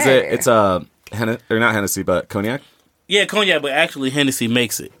say. Is it? It's or not Hennessy, but cognac. Yeah, cognac, but actually Hennessy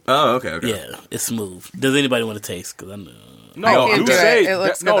makes it. Oh, okay. Yeah, it's smooth. Does anybody want to taste? Because I know. No, can't Douce. do it. It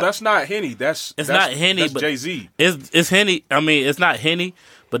looks good. That's not Henny. That's not Henny, That's but- Jay-Z. It's Henny. I mean, it's not Henny,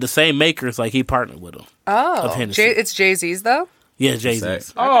 but the same makers, like he partnered with them. Of Hennessy. It's Jay-Z's, though? Yeah,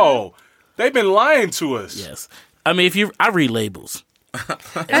 Jay-Z's. Oh, they've been lying to us. Yes. I mean, I read labels. And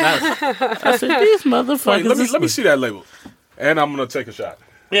I said, these motherfuckers. Wait, let me see that label. And I'm going to take a shot.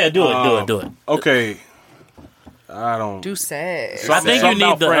 Yeah, do it. Okay. I don't... Do say. I think you Something need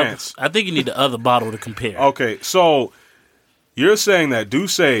about the. France. I think you need the other bottle to compare. Okay, so you're saying that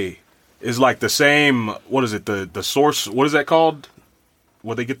Douce is like the same, what is it, the source, what is that called?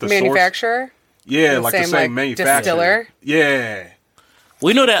 Where they get the source? Manufacturer? Yeah, The like the same, same like, manufacturer. distiller? Yeah.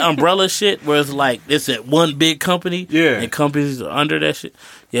 We know that umbrella shit where it's like it's at one big company. Yeah. And companies are under that shit.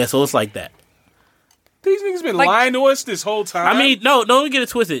 Yeah, so it's like that. These niggas been Like- lying to us this whole time. I mean, no, don't get it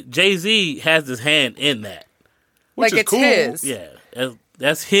twisted. Jay-Z has his hand in that. which Like, is it's cool. his. Yeah,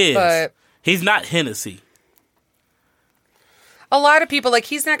 that's his. But- He's not Hennessy. A lot of people, like,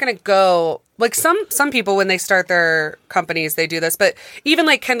 he's not going to go... Like, some people, when they start their companies, they do this. But even,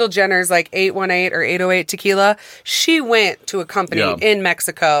 like, Kendall Jenner's, like, 818 or 808 tequila, she went to a company in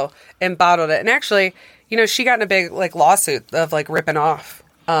Mexico and bottled it. And actually, you know, she got in a big, like, lawsuit of, like, ripping off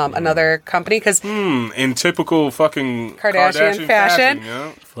another company. Because In typical fucking Kardashian fashion. you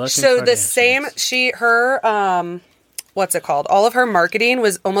know? Fucking so the Kardashians. same, her what's it called? All of her marketing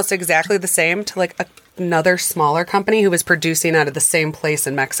was almost exactly the same to, like, another smaller company who was producing out of the same place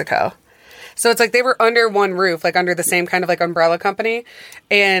in Mexico. So it's like they were under one roof, like under the same kind of like umbrella company,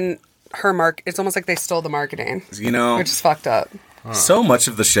 and it's almost like they stole the marketing, You know, which is fucked up. so much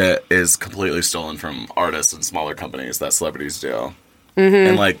of the shit is completely stolen from artists and smaller companies that celebrities do. Mm-hmm.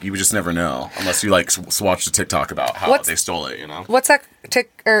 And, like, you would just never know unless you, like, watch the TikTok about how What's- they stole it, you know? What's that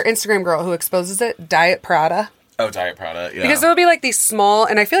or Instagram girl who exposes it? Diet Prada. Oh, Diet Prada, yeah. Because there'll be like these small,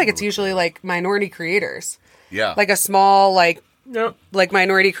 and I feel like it's usually like minority creators. yeah. Like a small, like Yep. like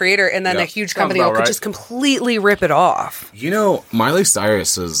minority creator, and then Yeah. a huge Sounds company about could right. just completely rip it off. You know, Miley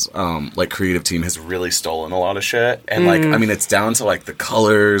Cyrus's like creative team has really stolen a lot of shit, and like I mean, it's down to like the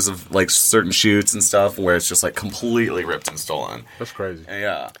colors of like certain shoots and stuff where it's just like completely ripped and stolen. That's crazy. And,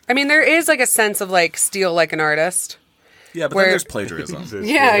 yeah, I mean, there is like a sense of like steal like an artist. yeah, but Where- then there's plagiarism. Yeah, You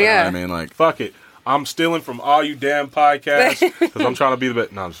know yeah. what I mean, like Fuck it. I'm stealing from all you damn podcasts because I'm trying to be the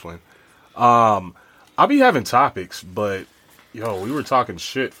best. No, I'm just playing. I'll be having topics, but yo, we were talking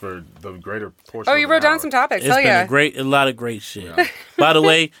shit for the greater portion. Oh, of you an wrote down hour. some topics. It's Hell been yeah. a lot of great shit. By the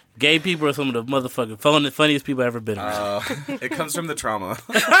way, gay people are some of the motherfucking funniest people I've ever been around. it comes from the trauma.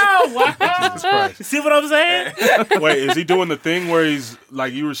 Oh, wow. Jesus Christ. See what I'm saying? Wait, is he doing the thing where he's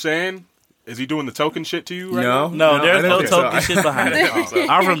like you were saying? Is he doing the token shit to you right now? No, I there's don't no think so. token shit behind it.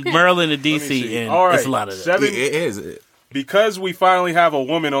 I'm from Maryland and Let me D.C., see. and All right, it's a lot of that. seven. It is. Because we finally have a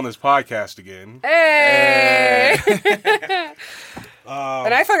woman on this podcast again. Hey.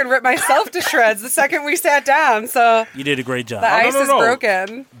 And I fucking ripped myself to shreds the second we sat down. So You did a great job. the ice no, is no.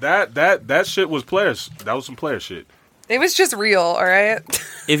 broken. That shit was players. That was some player shit. It was just real, all right?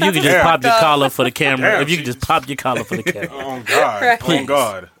 If you could just Damn. pop your collar for the camera, Damn, if you could just pop your collar for the camera. Oh God. Right. Oh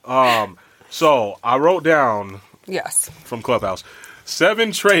God. So I wrote down Yes. from Clubhouse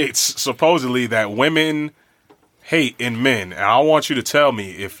 7 traits supposedly that women hate in men, and I want you to tell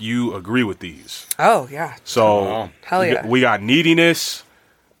me if you agree with these. Oh, yeah. So Hell yeah. we got neediness,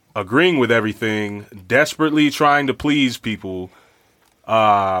 agreeing with everything, desperately trying to please people.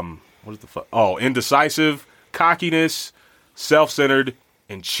 What is the fuck? Oh, indecisive, cockiness, self-centered,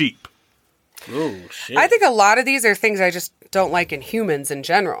 and cheap. Oh, shit. I think a lot of these are things I just don't like in humans in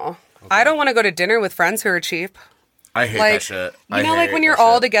general. I don't want to go to dinner with friends who are cheap. I hate Like, that shit. you know, like when you're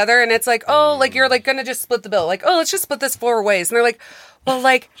all together and it's like, oh, like you're like gonna just split the bill. Like, oh, let's just split this 4 ways. And they're like, well,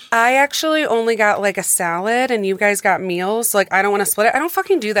 like I actually only got like a salad and you guys got meals. So, like I don't want to split it. I don't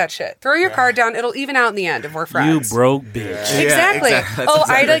fucking do that shit. Throw your card down. It'll even out in the end if we're You friends. broke bitch. Exactly. exactly. That's Oh,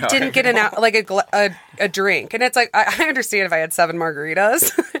 I exactly like how didn't I get a drink, and it's like I understand if I had 7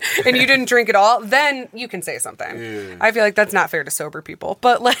 margaritas and you didn't drink at all, then you can say something. Yeah. I feel like that's not fair to sober people,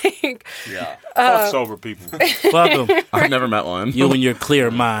 but like, Yeah. Fuck sober people. Fuck them. I've never met one. You and your clear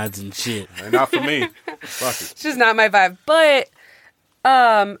minds and shit. And not for me. Fuck it. it's just not my vibe. But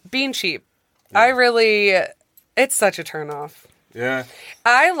being cheap, I really, it's such a turnoff. Yeah.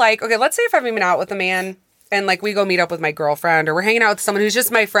 I like, okay, let's say if I'm even out with a man and like we go meet up with my girlfriend or we're hanging out with someone who's just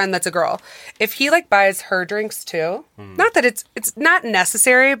my friend that's a girl. If he like buys her drinks too, not that it's not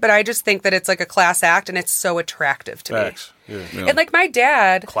necessary, but I just think that it's like a class act and it's so attractive to Facts. Yeah. me. And like my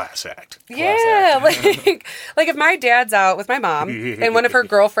dad, Class act. yeah, like if my dad's out with my mom and one of her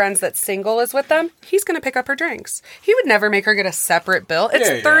girlfriends that's single is with them, he's going to pick up her drinks. He would never make her get a separate bill. It's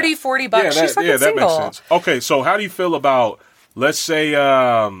Yeah, yeah. 30, 40 bucks. Yeah, She's fucking that single. makes sense. Okay, so how do you feel about, let's say,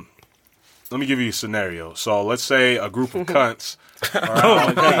 let me give you a scenario. So let's say a group of cunts.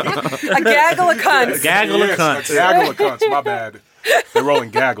 A gaggle of cunts. Gaggle of Yes, cunts. A gaggle of cunts, my bad. They're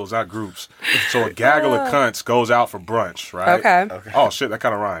rolling gaggles, not groups. So a gaggle of cunts goes out for brunch, right? Okay. Oh shit, that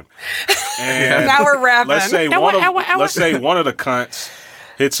kind of rhymed. And Now we're rapping. let's say one of the cunts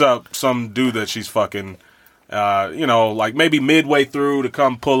hits up some dude that she's fucking, like maybe midway through to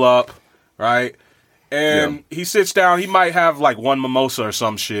come pull up, right? And he sits down. He might have like one mimosa or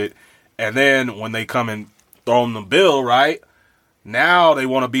some shit, and then when they come and throw him the bill, right? Now they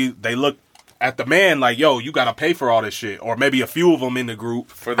want to be. They look at the man like, "Yo, you got to pay for all this shit," or maybe a few of them in the group.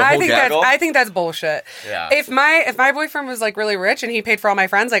 For the whole gaggle? I think that's bullshit. Yeah. If my boyfriend was like really rich and he paid for all my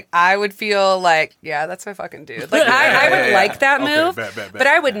friends, like I would feel like, yeah, that's my fucking dude. Like I would like that Okay, move, bet. but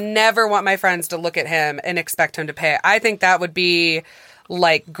I would never want my friends to look at him and expect him to pay. I think that would be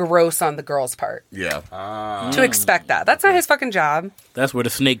like gross on the girl's part Yeah. to expect that. That's not his fucking job. That's where the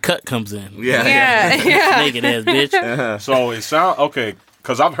snake cut comes in. Yeah. Yeah. Naked ass bitch. So it sound okay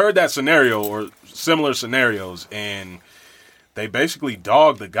because I've heard that scenario or similar scenarios, and they basically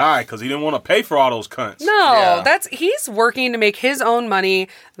dogged the guy because he didn't want to pay for all those cunts. No, Yeah. he's working to make his own money.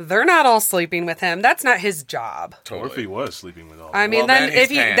 They're not all sleeping with him. That's not his job. Or if he was sleeping with all. I mean, Well, then then he's if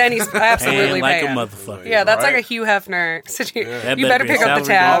he paying. then he's absolutely Paying like paying. a motherfucker. Yeah, that's Right. like a Hugh Hefner situation. That You better better be pick up the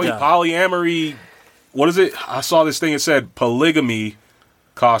salary tab. job. Polyamory. What is it? I saw this thing. It said polygamy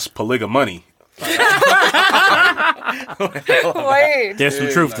costs polygamoney. Wait, There's some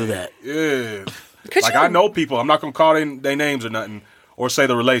truth to that. Yeah. could Like you? I know people. I'm not gonna call their names or nothing or say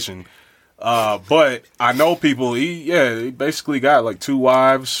the relation. But I know people. He basically got like 2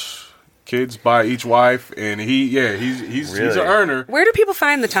 wives, kids by each wife, and he's an Really? earner. Where do people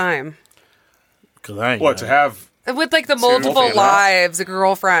find the time Cause I ain't What to got it. have? with like the multiple family. lives,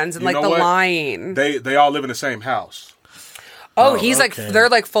 girlfriends, and You like know the what? lying? They all live in the same house. Oh, he's like, okay. they're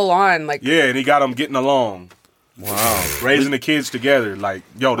like full on. Like, Yeah, and he got them getting along. Wow. Raising the kids together. Like,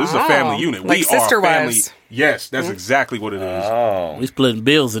 yo, this is a Oh. family unit. Like We are a family. sister-wise. Yes, that's exactly what it is. Oh. We splitting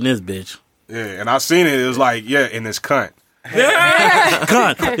bills in this bitch. Yeah, and I seen it. It was like, yeah, in this cunt.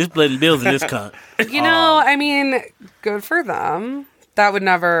 Cunt. We splitting bills in this cunt. you know, I mean, good for them. That would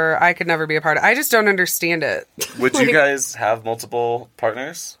never, I could never be a part of. I just don't understand it. Would Like, you guys have multiple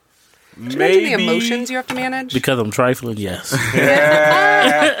partners? imagine the emotions you have to manage? Because I'm trifling, yes.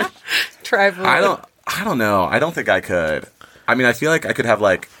 Tribal. I don't know. I don't think I could. I mean, I feel like I could have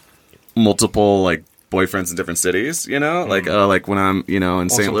like multiple like boyfriends in different cities, you know? Like when I'm, you know, in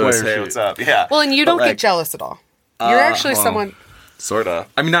St. some Louis, player hey, shit. what's up? Yeah. Well, and you But, don't like, get jealous at all. You're actually well, someone. Sorta.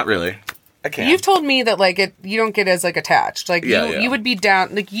 I mean, not really. I can't. You've told me that like you don't get as like attached. Like Yeah, you, yeah. you would be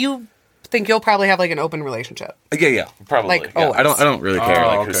down. Like you think you'll probably have like an open relationship. Yeah, probably. Like, yeah. always. I don't really care Oh,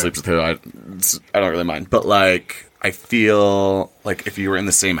 like okay. who sleeps with who. I don't really mind. But like, I feel like if you were in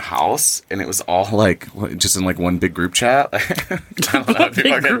the same house and it was all like just in like one big group chat, I don't know. it'd be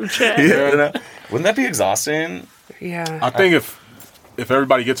Big fucking- group chat. Yeah, you know? Wouldn't that be exhausting? Yeah. I think if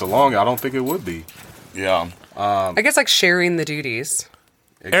everybody gets along, I don't think it would be. Yeah. I guess like sharing the duties.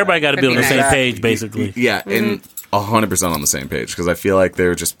 Everybody got to be Could on be the same nice. page, basically. Yeah, and 100% on the same page because I feel like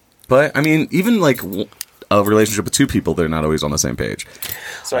they're just. But I mean, even like a relationship with two people, they're not always on the same page.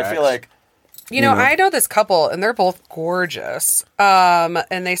 So I feel like You know, I know this couple and they're both gorgeous.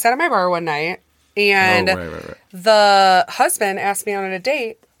 And they sat at my bar one night and right. the husband asked me on a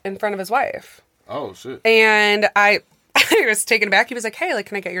date in front of his wife. Oh, shit. And I was taken aback. He was like, "Hey, like,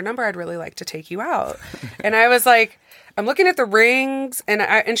 can I get your number? I'd really like to take you out." And I was like, I'm looking at the rings,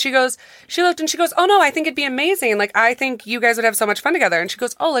 and she looked and she goes, "Oh no, I think it'd be amazing. Like, I think you guys would have so much fun together." And she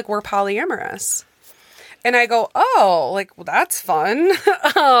goes, "Oh, like we're polyamorous." And I go, "Oh, like, well, that's fun."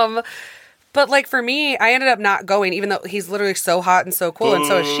 But like for me, I ended up not going, even though he's literally so hot and so cool, and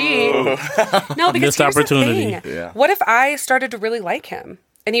so is she. No, because Missed here's opportunity. the thing. Yeah. What if I started to really like him?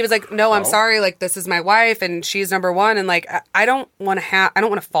 And he was like, "No, I'm sorry. Like, this is my wife, and she's number one. And like, I don't want to I don't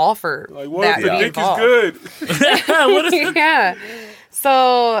want to fall for Like, what that if the to be dick is involved." good? What is Yeah.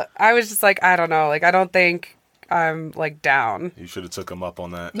 So I was just like, I don't know. Like, I don't think I'm like down. You should have took him up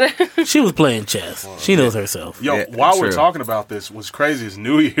on that. She was playing chess. She knows herself. Yo, Yeah, while we're true. talking about this, what's crazy is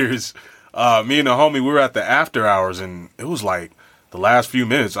New Year's. Me and the homie, we were at the after hours, and it was like the last few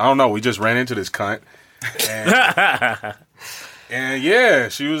minutes. I don't know. We just ran into this cunt, and yeah,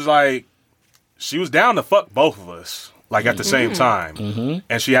 she was like, she was down to fuck both of us, like at the same time,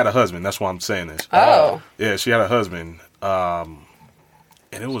 and she had a husband. That's why I'm saying this. Oh. Yeah, she had a husband, and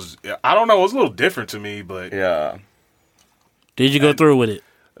it was, I don't know, it was a little different to me, but yeah. Did you go through with it?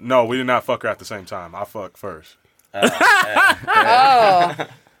 no, we did not fuck her at the same time. I fucked first. Oh.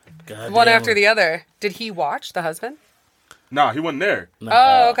 God One damn. after the other. Did he watch the husband? Nah, he wasn't there.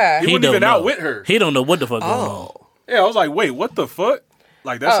 Oh, okay. He wasn't don't even out know. with her. He don't know what the fuck going on. Yeah, I was like, wait, what the fuck?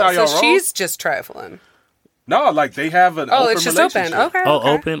 Like, that's how Oh, y'all so roll? she's just trifling. No, like, they have an Oh, open it's just relationship. open. Okay. Oh, okay.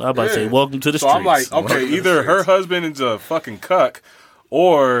 open? I'm about to say, Yeah. welcome to the So streets. I'm like, okay, either her husband is a fucking cuck,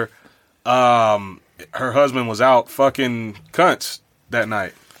 or her husband was out fucking cunts that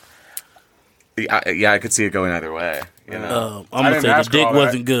night. Yeah, I could see it going either way. You know? I'm I going to didn't say the ask her dick all that.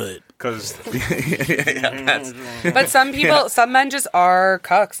 wasn't good. Because, Yeah, that's, But some people, some men just are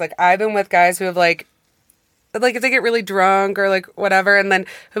cucks. Like, I've been with guys who have like if they get really drunk or like whatever, and then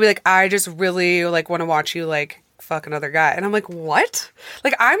he'll be like, "I just really like want to watch you like fuck another guy," and I'm like, "What?"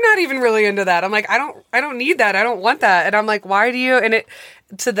 Like, I'm not even really into that. I'm like, I don't need that. I don't want that. And I'm like, why do you? And it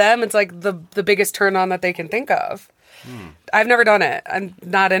to them, it's like the biggest turn on that they can think of. I've never done it. I'm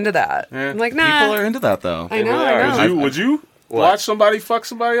not into that. I'm like, nah. people are into that though. I They know, really I are. know. would you watch somebody fuck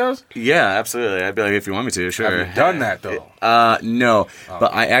somebody else? Yeah, absolutely. I'd be like, if you want me to, sure. Have you done that, though? No,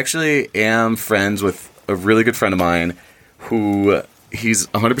 but I actually am friends with a really good friend of mine who he's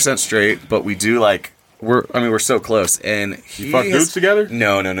 100% straight, but we do like we're so close, and he fuck dudes together?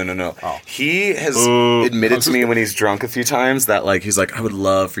 No. He has admitted to me when he's drunk a few times that like he's like, I would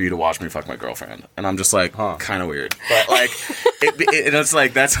love for you to watch me fuck my girlfriend, and I'm just like, kind of weird, but like it's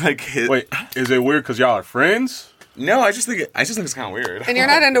like that's like his, Wait, is it weird because y'all are friends? No, I just think it's kind of weird. And you're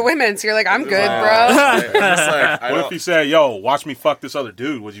not into women, so you're like, I'm good, bro. I'm just like, What if he said, yo, watch me fuck this other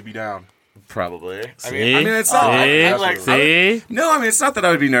dude? Would you be down? Probably. See? I mean, it's not. See? I'm like, See? no, I mean, it's not that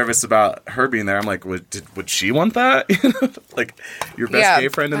I would be nervous about her being there. I'm like, would she want that? You know, like your best Yeah. gay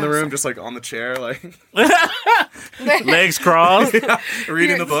friend in the room, just like on the chair, like Legs crossed.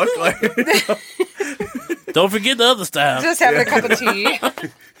 reading the book. Like, Don't forget the other style. Just having a cup of tea.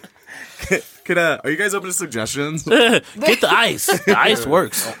 are you guys open to suggestions? Get the ice. The ice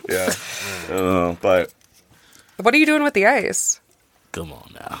works. Yeah. But What are you doing with the ice? Come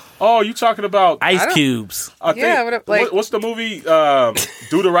on now. Oh, you talking about? Ice cubes. I think, Yeah, what's the movie?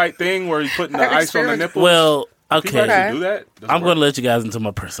 Do the Right Thing, where he's putting the I've ice on the experienced- nipples. Well, People okay. actually do that. Does it I'm work? going to let you guys into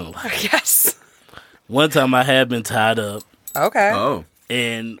my personal life. Yes. One time I had been tied up, Okay. Oh.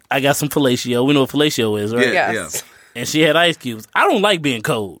 and I got some fellatio. We know what fellatio is, right? Yeah. Yes. And she had ice cubes. I don't like being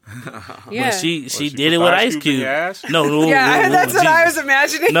cold. Yeah. But she she did it put with ice ice cubes in cubes. your ass? No, yeah, that's what I was Jesus.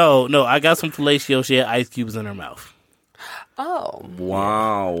 imagining. No, I got some fellatio. She had ice cubes in her mouth. Oh.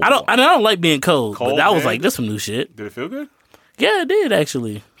 Wow. I don't like being cold, Cold but I was head? like, this some new shit. Did it feel good? Yeah, it did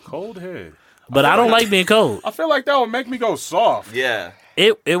actually. Cold head. But I don't like being cold. I feel like that would make me go soft. Yeah.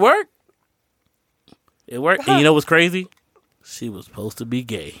 It worked. It worked. And you know what's crazy? She was supposed to be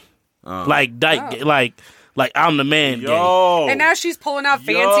gay. Like I'm the man gay. Yo. And now she's pulling out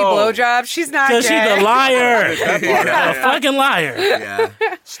fancy Yo. blowjobs. She's not Because she's gay. a liar. Yeah. A fucking liar. Yeah.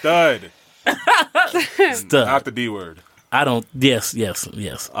 Stud. Stuff. Not the D word. I don't. Yes.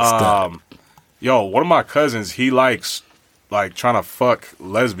 Stuff. Yo, one of my cousins, he likes like trying to fuck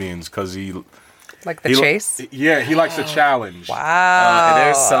lesbians because he Like the he chase. Yeah, he likes the challenge. Wow.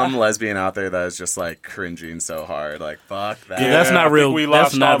 There's some lesbian out there that is just like cringing so hard. Like, fuck that. Yeah, that's not I think real. We That's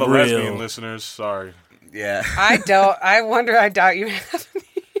lost not all the real. lesbian listeners. Sorry. Yeah. I doubt you have.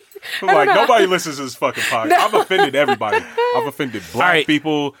 Like nobody listens to this fucking podcast. I've offended everybody. I've offended black All right.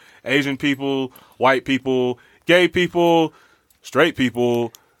 people, Asian people, white people, gay people, straight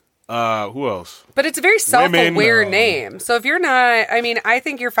people. Who else? But it's a very self-aware Women, name. So if you're not, I mean, I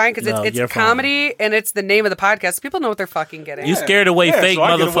think you're fine because No, it's you're fine. comedy and it's the name of the podcast. People know what they're fucking getting. You scared away Yeah, fake so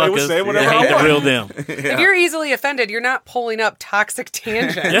I get away with motherfuckers saying whatever that I hate the want. real them. If you're easily offended, you're not pulling up toxic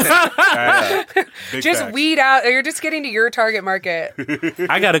tangents. Big Just facts. weed out. You're just getting to your target market.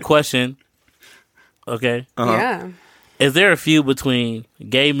 I got a question. Okay. Yeah. Is there a feud between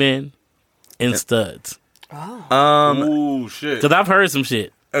gay men and studs? Ooh, shit. Because I've heard some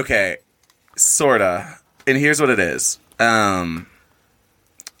shit. Okay, sorta. And here's what it is.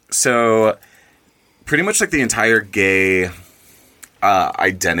 So pretty much like the entire gay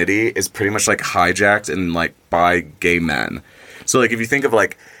identity is pretty much like hijacked and like by gay men. So like if you think of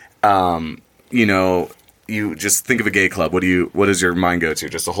like, you know, you just think of a gay club. What does your mind go to?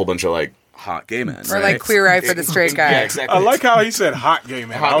 Just a whole bunch of like hot gay men, Or right? like Queer Eye for the Straight Guy. Yeah, exactly. I like how he said hot gay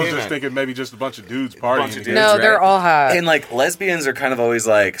man. Hot I was gay just man. thinking maybe just a bunch of dudes Bunch partying of together. dudes, No, they're right? all hot. And like lesbians are kind of always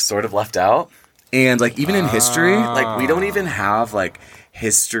like sort of left out. And like even in history, like we don't even have like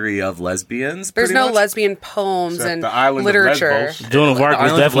history of lesbians. There's pretty no much. lesbian poems Except and the island of literature. Lesbos. Joan of Arc The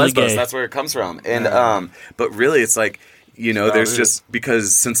was island of definitely Lesbos, gay. that's where it comes from. And but really it's like, you know, there's it just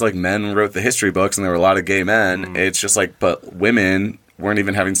because since like men wrote the history books and there were a lot of gay men, it's just like but women weren't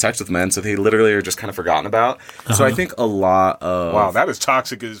even having sex with men, so they literally are just kind of forgotten about. So I think a lot of Wow, that is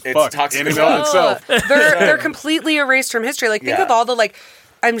toxic as It's fuck toxic in as and of fuck. itself. They're completely erased from history. Like think Yeah. of all the like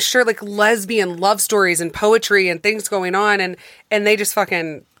I'm sure like lesbian love stories and poetry and things going on and they just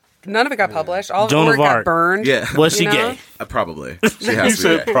fucking none of it got published. All of Joan it of got Arc. burned. Yeah. Was she You know? gay? Probably. She You has to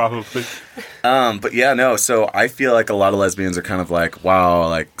be said gay. probably. But yeah, no. So I feel like a lot of lesbians are kind of like, wow,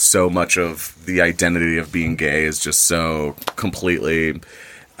 like so much of the identity of being gay is just so completely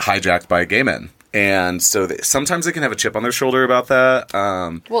hijacked by gay men. And so sometimes they can have a chip on their shoulder about that.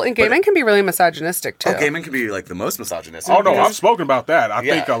 Well, and gay men can be really misogynistic too. Gay men can be like the most misogynistic. Oh no, because- I've spoken about that. I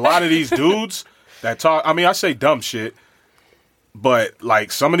Yeah. think a lot of these dudes that talk. I mean, I say dumb shit, but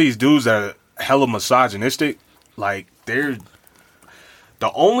like some of these dudes that are hella misogynistic, like they're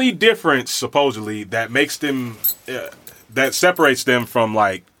the only difference supposedly that makes them that separates them from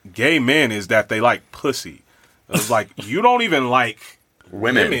like gay men is that they like pussy. It's like you don't even like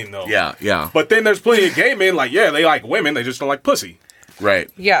women though. Yeah, yeah. But then there's plenty of gay men like they like women, they just don't like pussy. Right.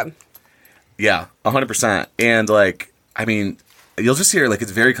 Yeah. Yeah, 100%. And like, I mean, you'll just hear like it's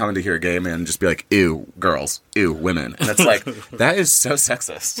very common to hear a gay man just be like, "Ew, girls, ew, women," and it's like that is so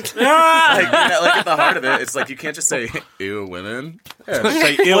sexist. like at the heart of it, it's like you can't just say "ew, women." Yeah, just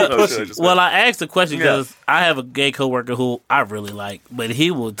say ill pussy. Well, I asked the question Yeah. because I have a gay coworker who I really like, but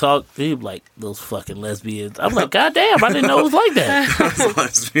he will talk. He be like those fucking lesbians. I'm like, God damn, I didn't know it was like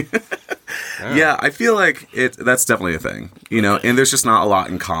that. Yeah, I feel like that's definitely a thing, you know. And there's just not a lot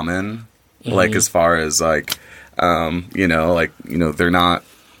in common, like as far as like, you know, they're not.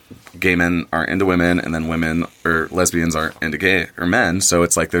 Gay men aren't into women, and then women or lesbians aren't into gay or men. So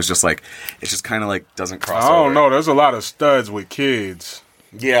it's like there's just like it's just kind of like doesn't cross. I don't over. know. There's a lot of studs with kids.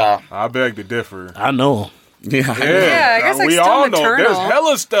 Yeah, I beg to differ. I know him. yeah. Yeah, I guess, like, we still all know maternal. there's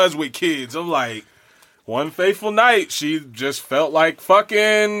hella studs with kids. I'm like, one fateful night, she just felt like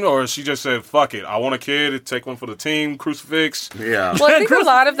fucking, or she just said, "Fuck it, I want a kid. Take one for the team." Crucifix. Yeah. Well, I think a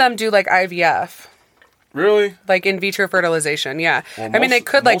lot of them do like IVF. Really? like in vitro fertilization. Yeah, Well, I mean they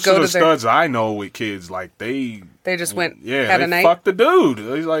could like most go of to the their. studs I know with kids, like they They just went they had a night. fucked the dude.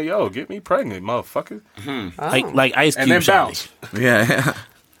 He's like, yo, get me pregnant, motherfucker, Like Ice Cube. and then shawty. bounce. Yeah.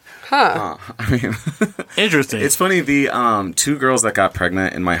 Huh. I mean, Interesting. it's funny. The 2 girls that got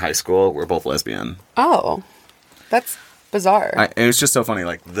pregnant in my high school were both lesbian. Oh, that's bizarre. It was just so funny.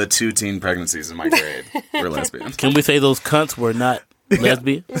 Like the 2 teen pregnancies in my grade were lesbian. Can we say those cunts were not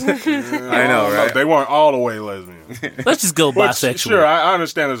lesbian? I know, No, right? they weren't all the way lesbian. Let's just go But bisexual. sure, I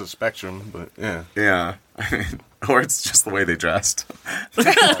understand there's a spectrum, but yeah. Yeah. I mean, or it's just the way they dressed.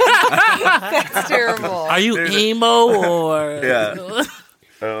 That's terrible. Are you emo or? Yeah.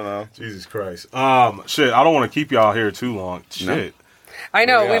 I don't know. Jesus Christ. Shit, I don't want to keep y'all here too long. Shit. I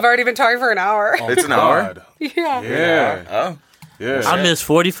know Yeah. we've already been talking for an hour. It's an hour. God. Yeah. Yeah. Oh, Yeah. I missed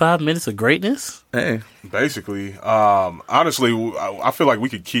 45 minutes of greatness. hey. Basically, honestly, I feel like we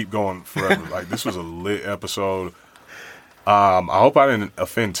could keep going forever. Like this was a lit episode. I hope I didn't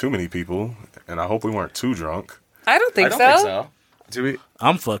offend too many people, and I hope we weren't too drunk. I don't I think don't so. think so. Do we?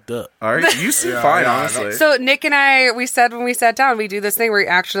 I'm fucked up. All right. You seem fine, yeah, I honestly. So Nick and I, we said when we sat down, we do this thing where we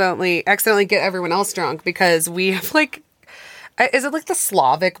accidentally get everyone else drunk because we have like, is it like the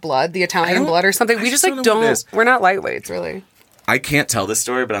Slavic blood, the Italian blood or something? We just like don't know what it don't. is. We're not lightweights, really. I can't tell this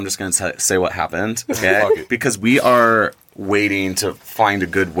story, but I'm just going to say what happened, okay? Fuck it. Because we are waiting to find a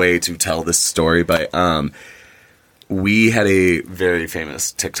good way to tell this story, but we had a very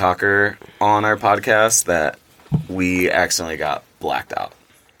famous TikToker on our podcast that we accidentally got blacked out.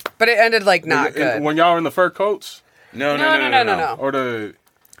 But it ended like not good. When y'all were in the fur coats, No. or the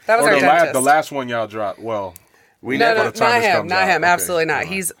That was or our the, dentist. the last one y'all dropped. Well, We no, never. no, the time not this him, comes not out. him. Okay. Absolutely not. Never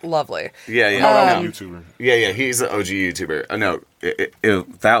mind. He's lovely. Yeah. that No. was a YouTuber. Yeah, he's an OG YouTuber. No,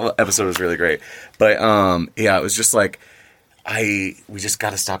 that episode was really great. But yeah, it was just like we just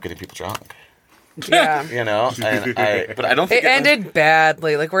got to stop getting people drunk. Yeah. You know, and but I don't think It ended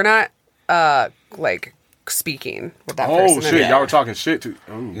badly. Like we're not like speaking with that person. Oh shit, anymore. y'all were talking shit to.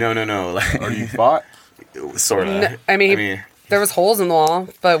 Ooh. No. Are you fought? Sort of. I mean, there was holes in the wall,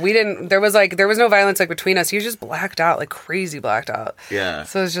 but we didn't. There was no violence like between us. He was just blacked out, like crazy blacked out. Yeah.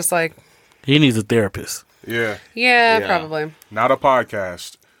 So it's just like, He needs a therapist. Yeah, yeah. Yeah. Probably. not a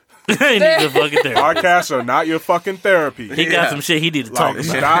podcast. He needs a fucking therapist. Podcasts are not your fucking therapy. He got some shit he need to talk Like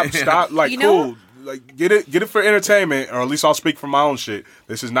about. stop. Like You know- cool. Like get it for entertainment, or at least I'll speak for my own shit.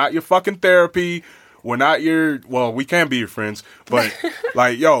 This is not your fucking therapy. We're not your. Well, we can be your friends, but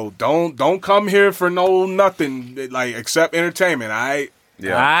like, yo, don't come here for no nothing. Like, except entertainment.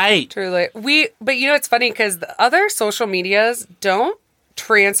 Yeah. Right. Truly. But you know, it's funny because the other social medias don't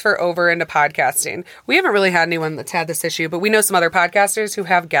transfer over into podcasting. We haven't really had anyone that's had this issue, but we know some other podcasters who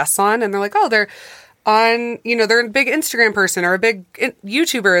have guests on and they're like, oh, they're on, they're a big Instagram person or a big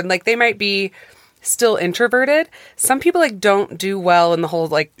YouTuber, and like they might be still introverted. Some people like don't do well in the whole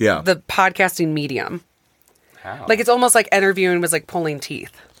like the podcasting medium. How? Like it's almost like interviewing was like pulling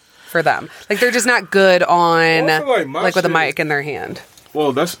teeth for them. Like they're just not good on Well, I feel like my like with a shit- mic in their hand.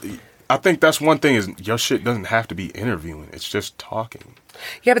 Well, I think that's one thing is your shit doesn't have to be interviewing. It's just talking.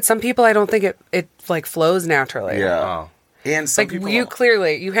 Yeah, but some people I don't think it like flows naturally. Yeah. Oh. And some Like people.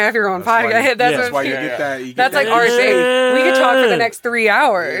 you have your own That's why podcast. you- That's, That's what why I'm you saying. get that. You get That's like that our do thing. say. We could talk for the next 3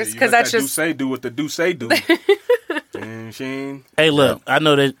 hours You because let that's that just do what the do say do. Sheen. Hey, look, I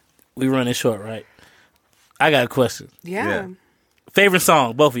know that we running short, right? I got a question. yeah. Favorite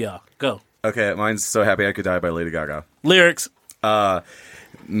song, both of y'all. Go. Okay, mine's "So Happy I Could Die" by Lady Gaga. Lyrics.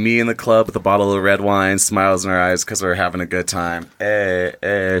 Me in the club with a bottle of red wine, smiles in our eyes because we're having a good time.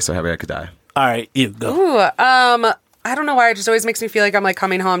 Hey, so happy I could die. All right, you go. Ooh, I don't know why it just always makes me feel like I'm like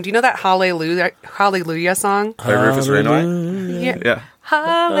coming home. Do you know that Hallelujah song? By Rufus Wainwright? Yeah. Yeah.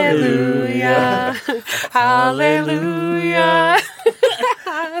 Hallelujah. Hallelujah.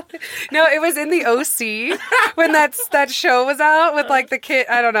 No, it was in the OC when that show was out with like the kid,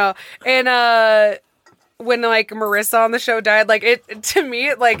 I don't know. And when like Marissa on the show died, like it to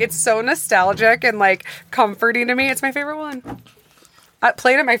me, like it's so nostalgic and like comforting to me. It's my favorite one. I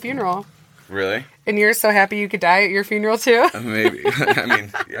played at my funeral. Really? And you're so happy you could die at your funeral too? Maybe. I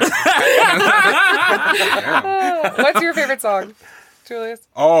mean, yeah. What's your favorite song, Julius?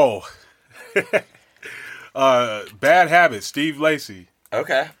 Oh. Bad Habits, Steve Lacy.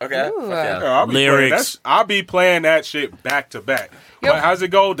 Okay. Fuck yeah. Lyrics. I'll be playing that shit back to back. Yep. But how's it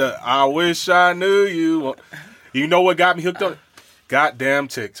go? I wish I knew you. You know what got me hooked up? Goddamn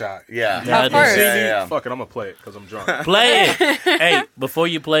TikTok. Yeah. Yeah, Of course. Yeah. Fuck it, I'm gonna play it because I'm drunk. Play it. Hey, before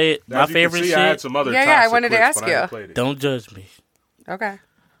you play it, my As you can favorite see, I had shit. some other Yeah, I toxic wanted to clips, ask but I ain't you. played it. Don't judge me. Okay.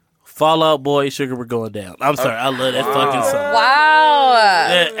 Fall Out Boy, Sugar We're Going Down. I'm sorry, I love that fucking song.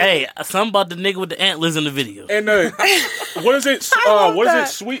 Wow. Hey, something about the nigga with the antlers in the video. And what is it? What is it?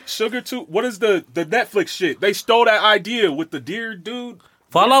 Sweet Sugar Tooth? What is the Netflix shit? They stole that idea with the deer dude.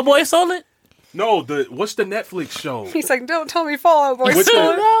 Fall Out Boy stole it? No, what's the Netflix show? He's like, don't tell me Fall Out Boy. With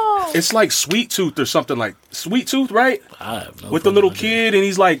stole it. the- It's like Sweet Tooth or something like Sweet Tooth, right? I have no With the fucking little idea. kid, and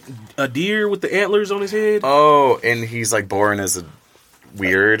he's like a deer with the antlers on his head. Oh, and he's like born as a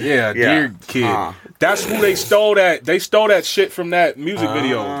weird. Yeah, deer kid. That's who they stole that. They stole that shit from that music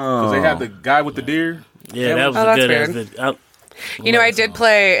video because they had the guy with the deer. Yeah, that was Oh, a that's good ass weird. video. You know, I did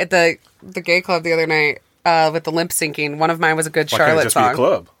play at the gay club the other night with the lip syncing. One of mine was a good Why can't it Charlotte just be a song.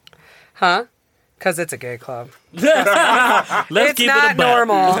 club? Huh? Because it's a gay club. Let's It's keep not it a buck.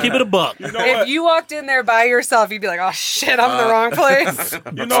 normal. Let's keep it a buck. You know If what? you walked in there by yourself, you'd be like, "Oh shit, I'm in the wrong place."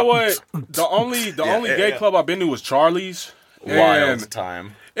 You know what? The only gay club I've been to was Charlie's. Wild And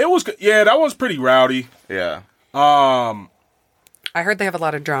time. it was that was pretty rowdy. Yeah. I heard they have a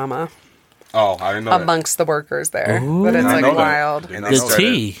lot of drama Oh, I didn't know that. amongst the workers there, but it's I like know that. wild. And The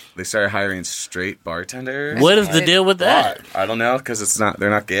tea. They started hiring straight bartenders. What is the deal with that? I don't know because they're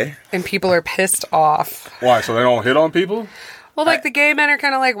not gay. And people are pissed off. Why? So they don't hit on people? Well, like the gay men are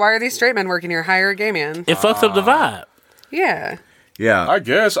kind of like, "Why are these straight men working here? Hire a gay man." It fucks up the vibe. Yeah. Yeah. I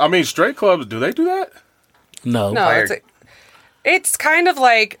guess. I mean, straight clubs, do they do that? No. No, it's kind of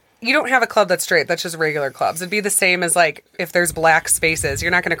like you don't have a club that's straight. That's just regular clubs. It'd be the same as like if there's black spaces,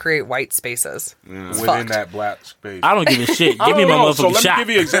 you're not going to create white spaces. It's Within fucked. that black space. I don't give a shit. I Give me don't my know. So motherfucking let shot. me give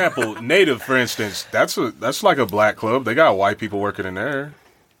you an example. Native, for instance, that's like a black club. They got white people working in there.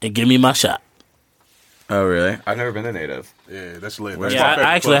 And give me my shot. Oh, really? I've never been to Native. Yeah, that's lit. Yeah, That's Yeah, my I favorite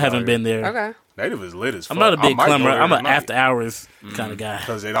actually club haven't out been here. there. Okay. Native is lit as fuck. I'm not a big clumber. I'm an an after hours kind of guy.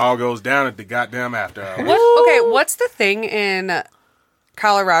 because it all goes down at the goddamn after hours. Okay, what's the thing in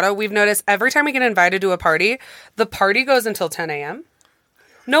Colorado? We've noticed every time we get invited to a party, the party goes until 10 a.m.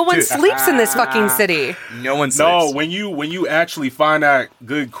 No one sleeps in this fucking city. No one No, sleeps. when you actually find that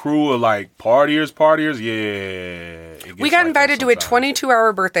good crew of like partiers, yeah. it gets We got like invited that to a sometimes.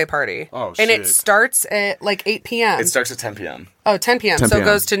 22-hour birthday party. Oh, And it shit. starts at like 8 p.m. It starts at 10 p.m. Oh, 10 p.m. 10 So it p.m.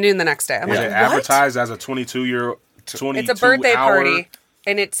 goes to noon the next day. I'm Was like, it what? advertised as a 22-year, 22 It's a birthday hour? party.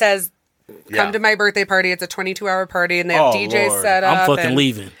 And it says, come Yeah. to my birthday party. It's a 22-hour party. And they have Oh, DJs Lord. set up. I'm fucking and-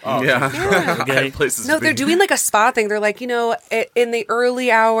 leaving. Yeah. Okay. Places No, to they're be. doing like a spa thing. They're like, in the early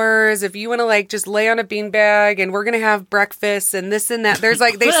hours, if you want to like just lay on a beanbag and we're going to have breakfast and this and that. There's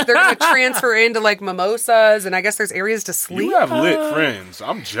like, they're going to transfer into like mimosas and I guess there's areas to sleep. You have lit friends.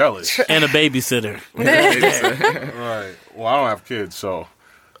 I'm jealous. And a babysitter. Right. Well, I don't have kids, so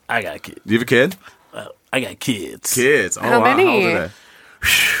I got kids. Do you have a kid? I got kids. Kids. Oh, How wow. many? How old are they?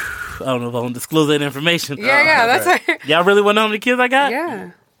 I don't know if I want to disclose that information. Yeah, that's like, Y'all really want to know how many kids I got?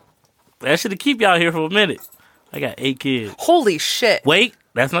 yeah. That should have keep y'all here for a minute. I got 8 kids. Holy shit. Wait,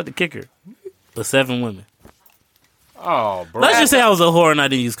 that's not the kicker. But 7 women. oh, bro. Let's just say I was a whore and I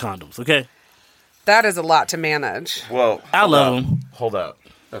didn't use condoms, okay? That is a lot to manage. Whoa. I love them. Hold up.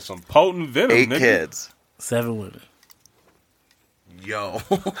 That's some potent venom, 8 nigga. kids. 7 women. Yo.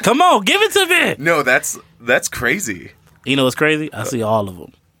 Come on, give it to me. No, that's crazy. You know what's crazy? I see all of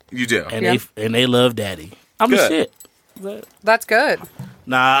them. You do. And Yeah. they love daddy. I'm the Good. shit. That's good.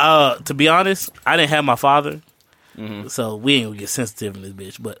 Nah, to be honest, I didn't have my father. So we ain't gonna get sensitive in this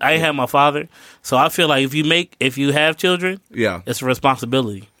bitch. But I ain't have my father. So I feel like if you have children, Yeah, it's a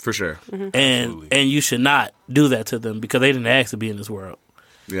responsibility. for sure. And you should not do that to them because they didn't ask to be in this world.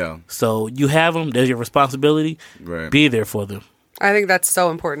 Yeah. So you have them, there's your responsibility. Right. Be there for them. I think that's so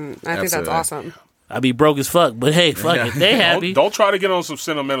important. I think that's Absolutely. awesome. I be broke as fuck, but hey, fuck it. They happy. Don't try to get on some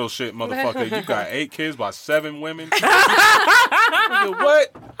sentimental shit, motherfucker. You got 8 kids by 7 women. Nigga,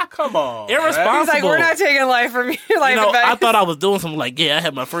 what? Come on. man. Irresponsible. He's like, we're not taking life from you. Life You know, advice. I thought I was doing something like, yeah, I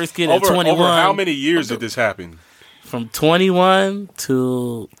had my first kid at Over 21. how many years did this happen? From 21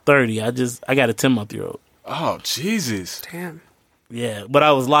 to 30. I got a 10-month-old. Oh, Jesus. Damn. Yeah, but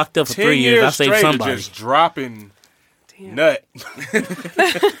I was locked up for 10 3 years. years I saved straight of somebody. just dropping Damn. nut.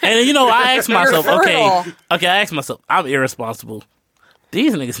 And you know, I asked myself, You're fertile. okay, I asked myself, I'm irresponsible.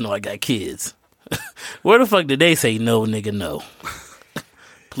 These niggas know I got kids. Where the fuck did they say no, nigga, no?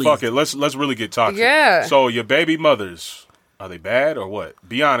 Please. Fuck it. Let's really get toxic. Yeah. So your baby mothers, are they bad or what?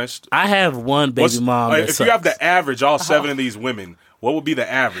 Be honest. I have one baby mom that if sucks. you have the average, all 7 of these women, what would be the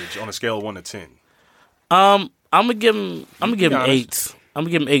average on a scale of 1 to 10? I'm gonna give them be honest. 8s. I'm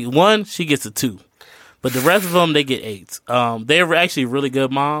gonna give them 8. One, she gets a 2. But the rest of them, they get 8s. They're actually really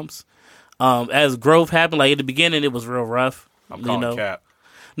good moms. As growth happened, like at the beginning, it was real rough. I'm calling cap.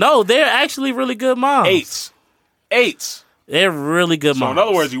 No, they're actually really good moms. 8s. They're really good So moms. in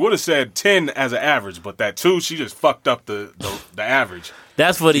other words, you would have said 10 as an average, but that 2, she just fucked up the average.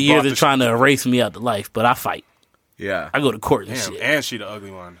 That's for the She year bought they're the trying to erase me out of life, but I fight. Yeah. I go to court and Damn, shit. and she the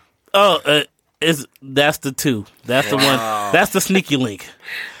ugly one. Oh, that's the 2. That's the one. That's the sneaky link.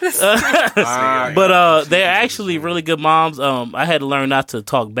 But they're actually really good moms. I had to learn not to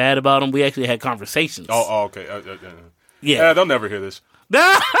talk bad about them. We actually had conversations. Oh, okay. Yeah. They'll never hear this,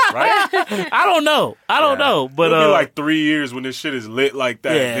 I right? don't know. But It'll be like 3 years when this shit is lit like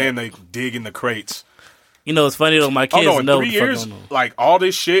that. Yeah. Then they dig in the crates. you know, it's funny though. My kids in know 3 what the fuck years, going on. like all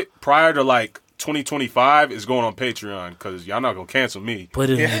this shit prior to like 2025 is going on Patreon because y'all not gonna cancel me. Put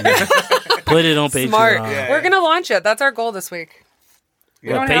it on Patreon. Smart. We're gonna launch it. That's our goal this week. We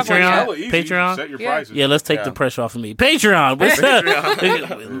don't have one yet. Hella easy. Patreon? Set your Yeah. prices. Yeah, let's take the pressure off of me. Patreon. What's up?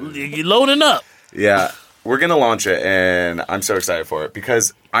 You're loading up. Yeah, we're gonna launch it, and I'm so excited for it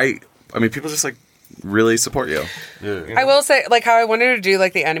because I mean, people just like really support you. Yeah. I will say, like, how I wanted to do,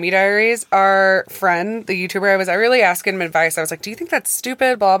 like, the Enemy Diaries, our friend, the YouTuber, I really asking him advice. I was like, do you think that's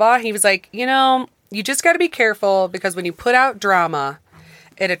stupid, blah, blah? He was like, you know, you just got to be careful because when you put out drama,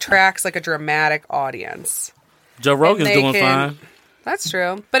 it attracts, like, a dramatic audience. Joe Rogan's they doing can- fine. That's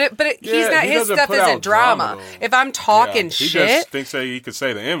true. But he's Yeah, not, he his doesn't stuff put isn't out drama, drama. though. If I'm talking He shit, just thinks that he could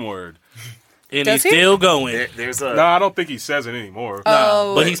say the N word. And Does he's he? still going. There's a No, I don't think he says it anymore.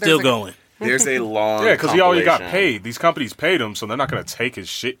 oh, But he's still there's, like, going. there's a long Yeah, because he already got compilation. paid. These companies paid him, so they're not going to take his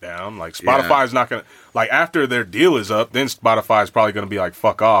shit down. Like, Spotify's not going to... Like, after their deal is up, then Spotify's probably going to be like,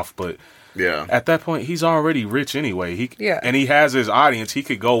 fuck off. But Yeah, at that point, he's already rich anyway. Yeah. And he has his audience. He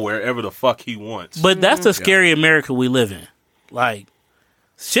could go wherever the fuck he wants. But that's the scary America we live in. Like,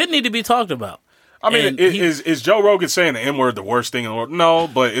 shit need to be talked about. I mean, And is Joe Rogan saying the N-word the worst thing in the world? No,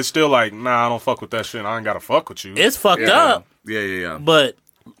 but it's still like, nah, I don't fuck with that shit. I ain't got to fuck with you. It's fucked yeah. up, Yeah. but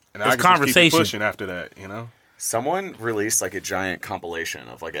and it's I can just keep it conversation. pushing after that, you know? Someone released like a giant compilation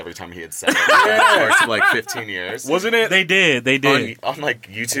of like every time he had said it over the course of like 15 years. Wasn't it? they did. on like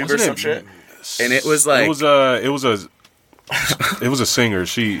YouTube Wasn't or some it- shit. And it was like, It was a singer.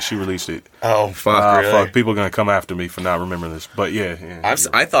 She released it. oh fuck, really? Fuck, people are gonna come after me for not remembering this. But yeah.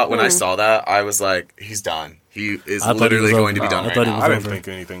 I thought when I saw that, I was like, he's done. He is I thought he literally was going to over. be done I right thought he now. was I didn't over. think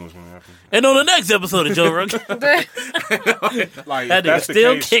anything was gonna happen. And on the next episode of Joe Rogan, Like, That if that's nigga the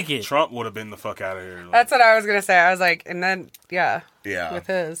still case, kicking. Trump would have been the fuck out of here. Like, That's what I was going to say. I was like, and then, yeah, Yeah. with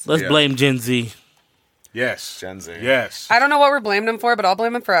his. let's Yeah. blame Gen Z. yes, Gen Z. Yes. I don't know what we're blaming him for, but I'll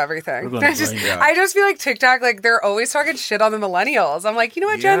blame him for everything. We're gonna I just, blame him. I just feel like TikTok, like they're always talking shit on the millennials. I'm like, you know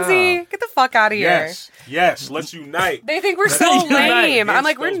what, Gen Z, Yeah. get the fuck out of here. Yes. Let's unite. They think we're so Unite lame. I'm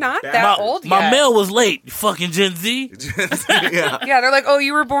like, we're those not bad- that old My yet. mail was late. You fucking Gen Z. Yeah. Yeah, they're like, oh,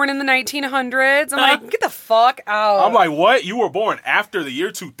 you were born in the 1900s. I'm like, get the fuck out. I'm like, what? You were born after the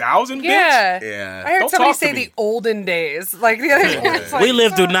year 2000, bitch? yeah. Yeah. I heard Don't somebody talk to say me. the olden days. Like the other day. It's like, We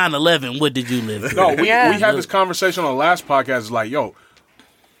lived through 9/11. What did you live through? No, we Yeah. had this conversation on the last podcast. It's like, yo,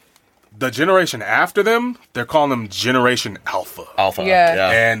 the generation after them, they're calling them Generation Alpha. Alpha. Yeah.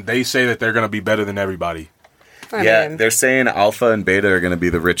 Yeah. And they say that they're going to be better than everybody. I Yeah, mean, they're saying Alpha and Beta are going to be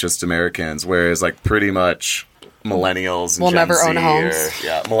the richest Americans, whereas like pretty much millennials and We'll Gen never Z own homes.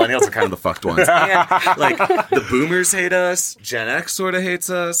 yeah, millennials are kind of the fucked ones. yeah. Like the boomers hate us, Gen X sort of hates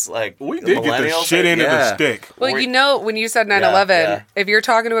us. Like We the did get the millennials shit hate- into the yeah. stick. Well, you know, when you said 9/11, yeah. if you're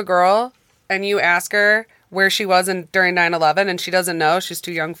talking to a girl and you ask her where she was during 9/11 and she doesn't know, she's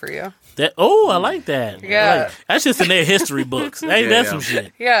too young for you. I like that. Yeah. Like, that's just in their history books. Hey, that's some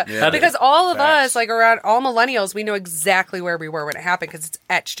shit. Yeah, Yeah. because all of Facts. us, like around all millennials, we know exactly where we were when it happened because it's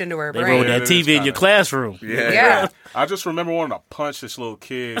etched into our They brain. rolled that it TV is in your kinda- classroom. Yeah. I just remember wanting to punch this little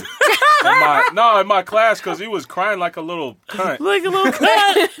kid in my class because he was crying like a little cunt. Like a little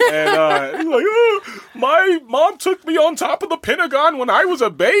cat. And he's like, oh, my mom took me on top of the Pentagon when I was a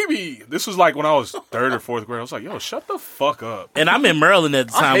baby. This was like when I was 3rd or 4th grade. I was like, yo, shut the fuck up. And I'm in Maryland at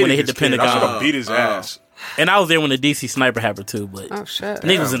the I time when they hated hit the this kid. I should Pentagon. have beat his ass. And I was there when the DC sniper happened too, but Oh shit.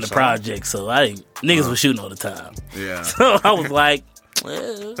 niggas was in the son. project, so niggas was shooting all the time. Yeah. So I was like,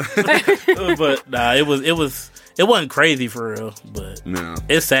 but nah, it wasn't crazy for real, but No.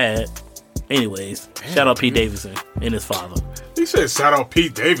 it's sad. Anyways, shout out Pete Davidson and his father. He said, shout out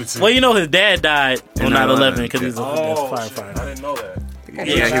Pete Davidson. Well, you know his dad died on 9/11 because he was a oh, shit, firefighter. I didn't know that.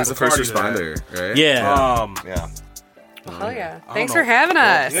 Yeah, he was the first Party to that. responder, right? Yeah, Yeah. Hell yeah. Thanks know. for having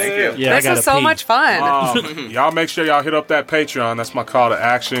us. Thank you. yeah. I This gotta was so pee. much fun. Y'all make sure y'all hit up that Patreon. That's my call to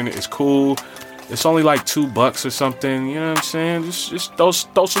action. It's cool. It's only like $2 or something. You know what I'm saying? Just throw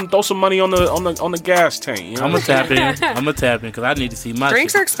some money on the gas tank. You know I'm what gonna tap in because I need to see my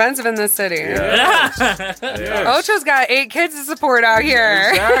Drinks are shit. expensive in this city. Yes. Ocho's got 8 kids to support out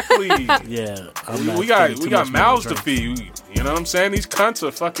here. Exactly. Yeah, We got mouths to feed. You know what I'm saying? These cunts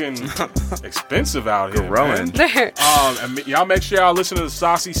are fucking expensive out here, Growing. man. And y'all make sure y'all listen to the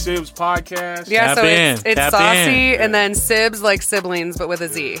Saucy Sibs podcast. Yeah, Tap so in. it's Tap saucy in. and then Sibs like siblings, but with a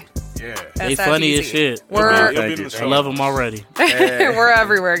Z. Yeah. They That's funny as easy. shit. We're It'll be in the you. show I love notes. them already. we're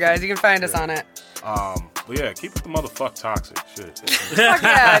everywhere, guys. You can find us on it. But yeah, keep it the motherfuck toxic shit. Fuck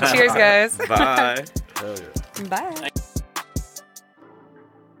yeah! Cheers, guys. Bye. Hell yeah. Bye.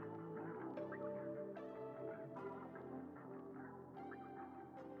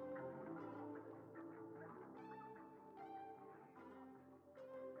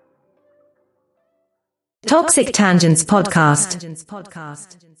 Toxic Tangents Podcast.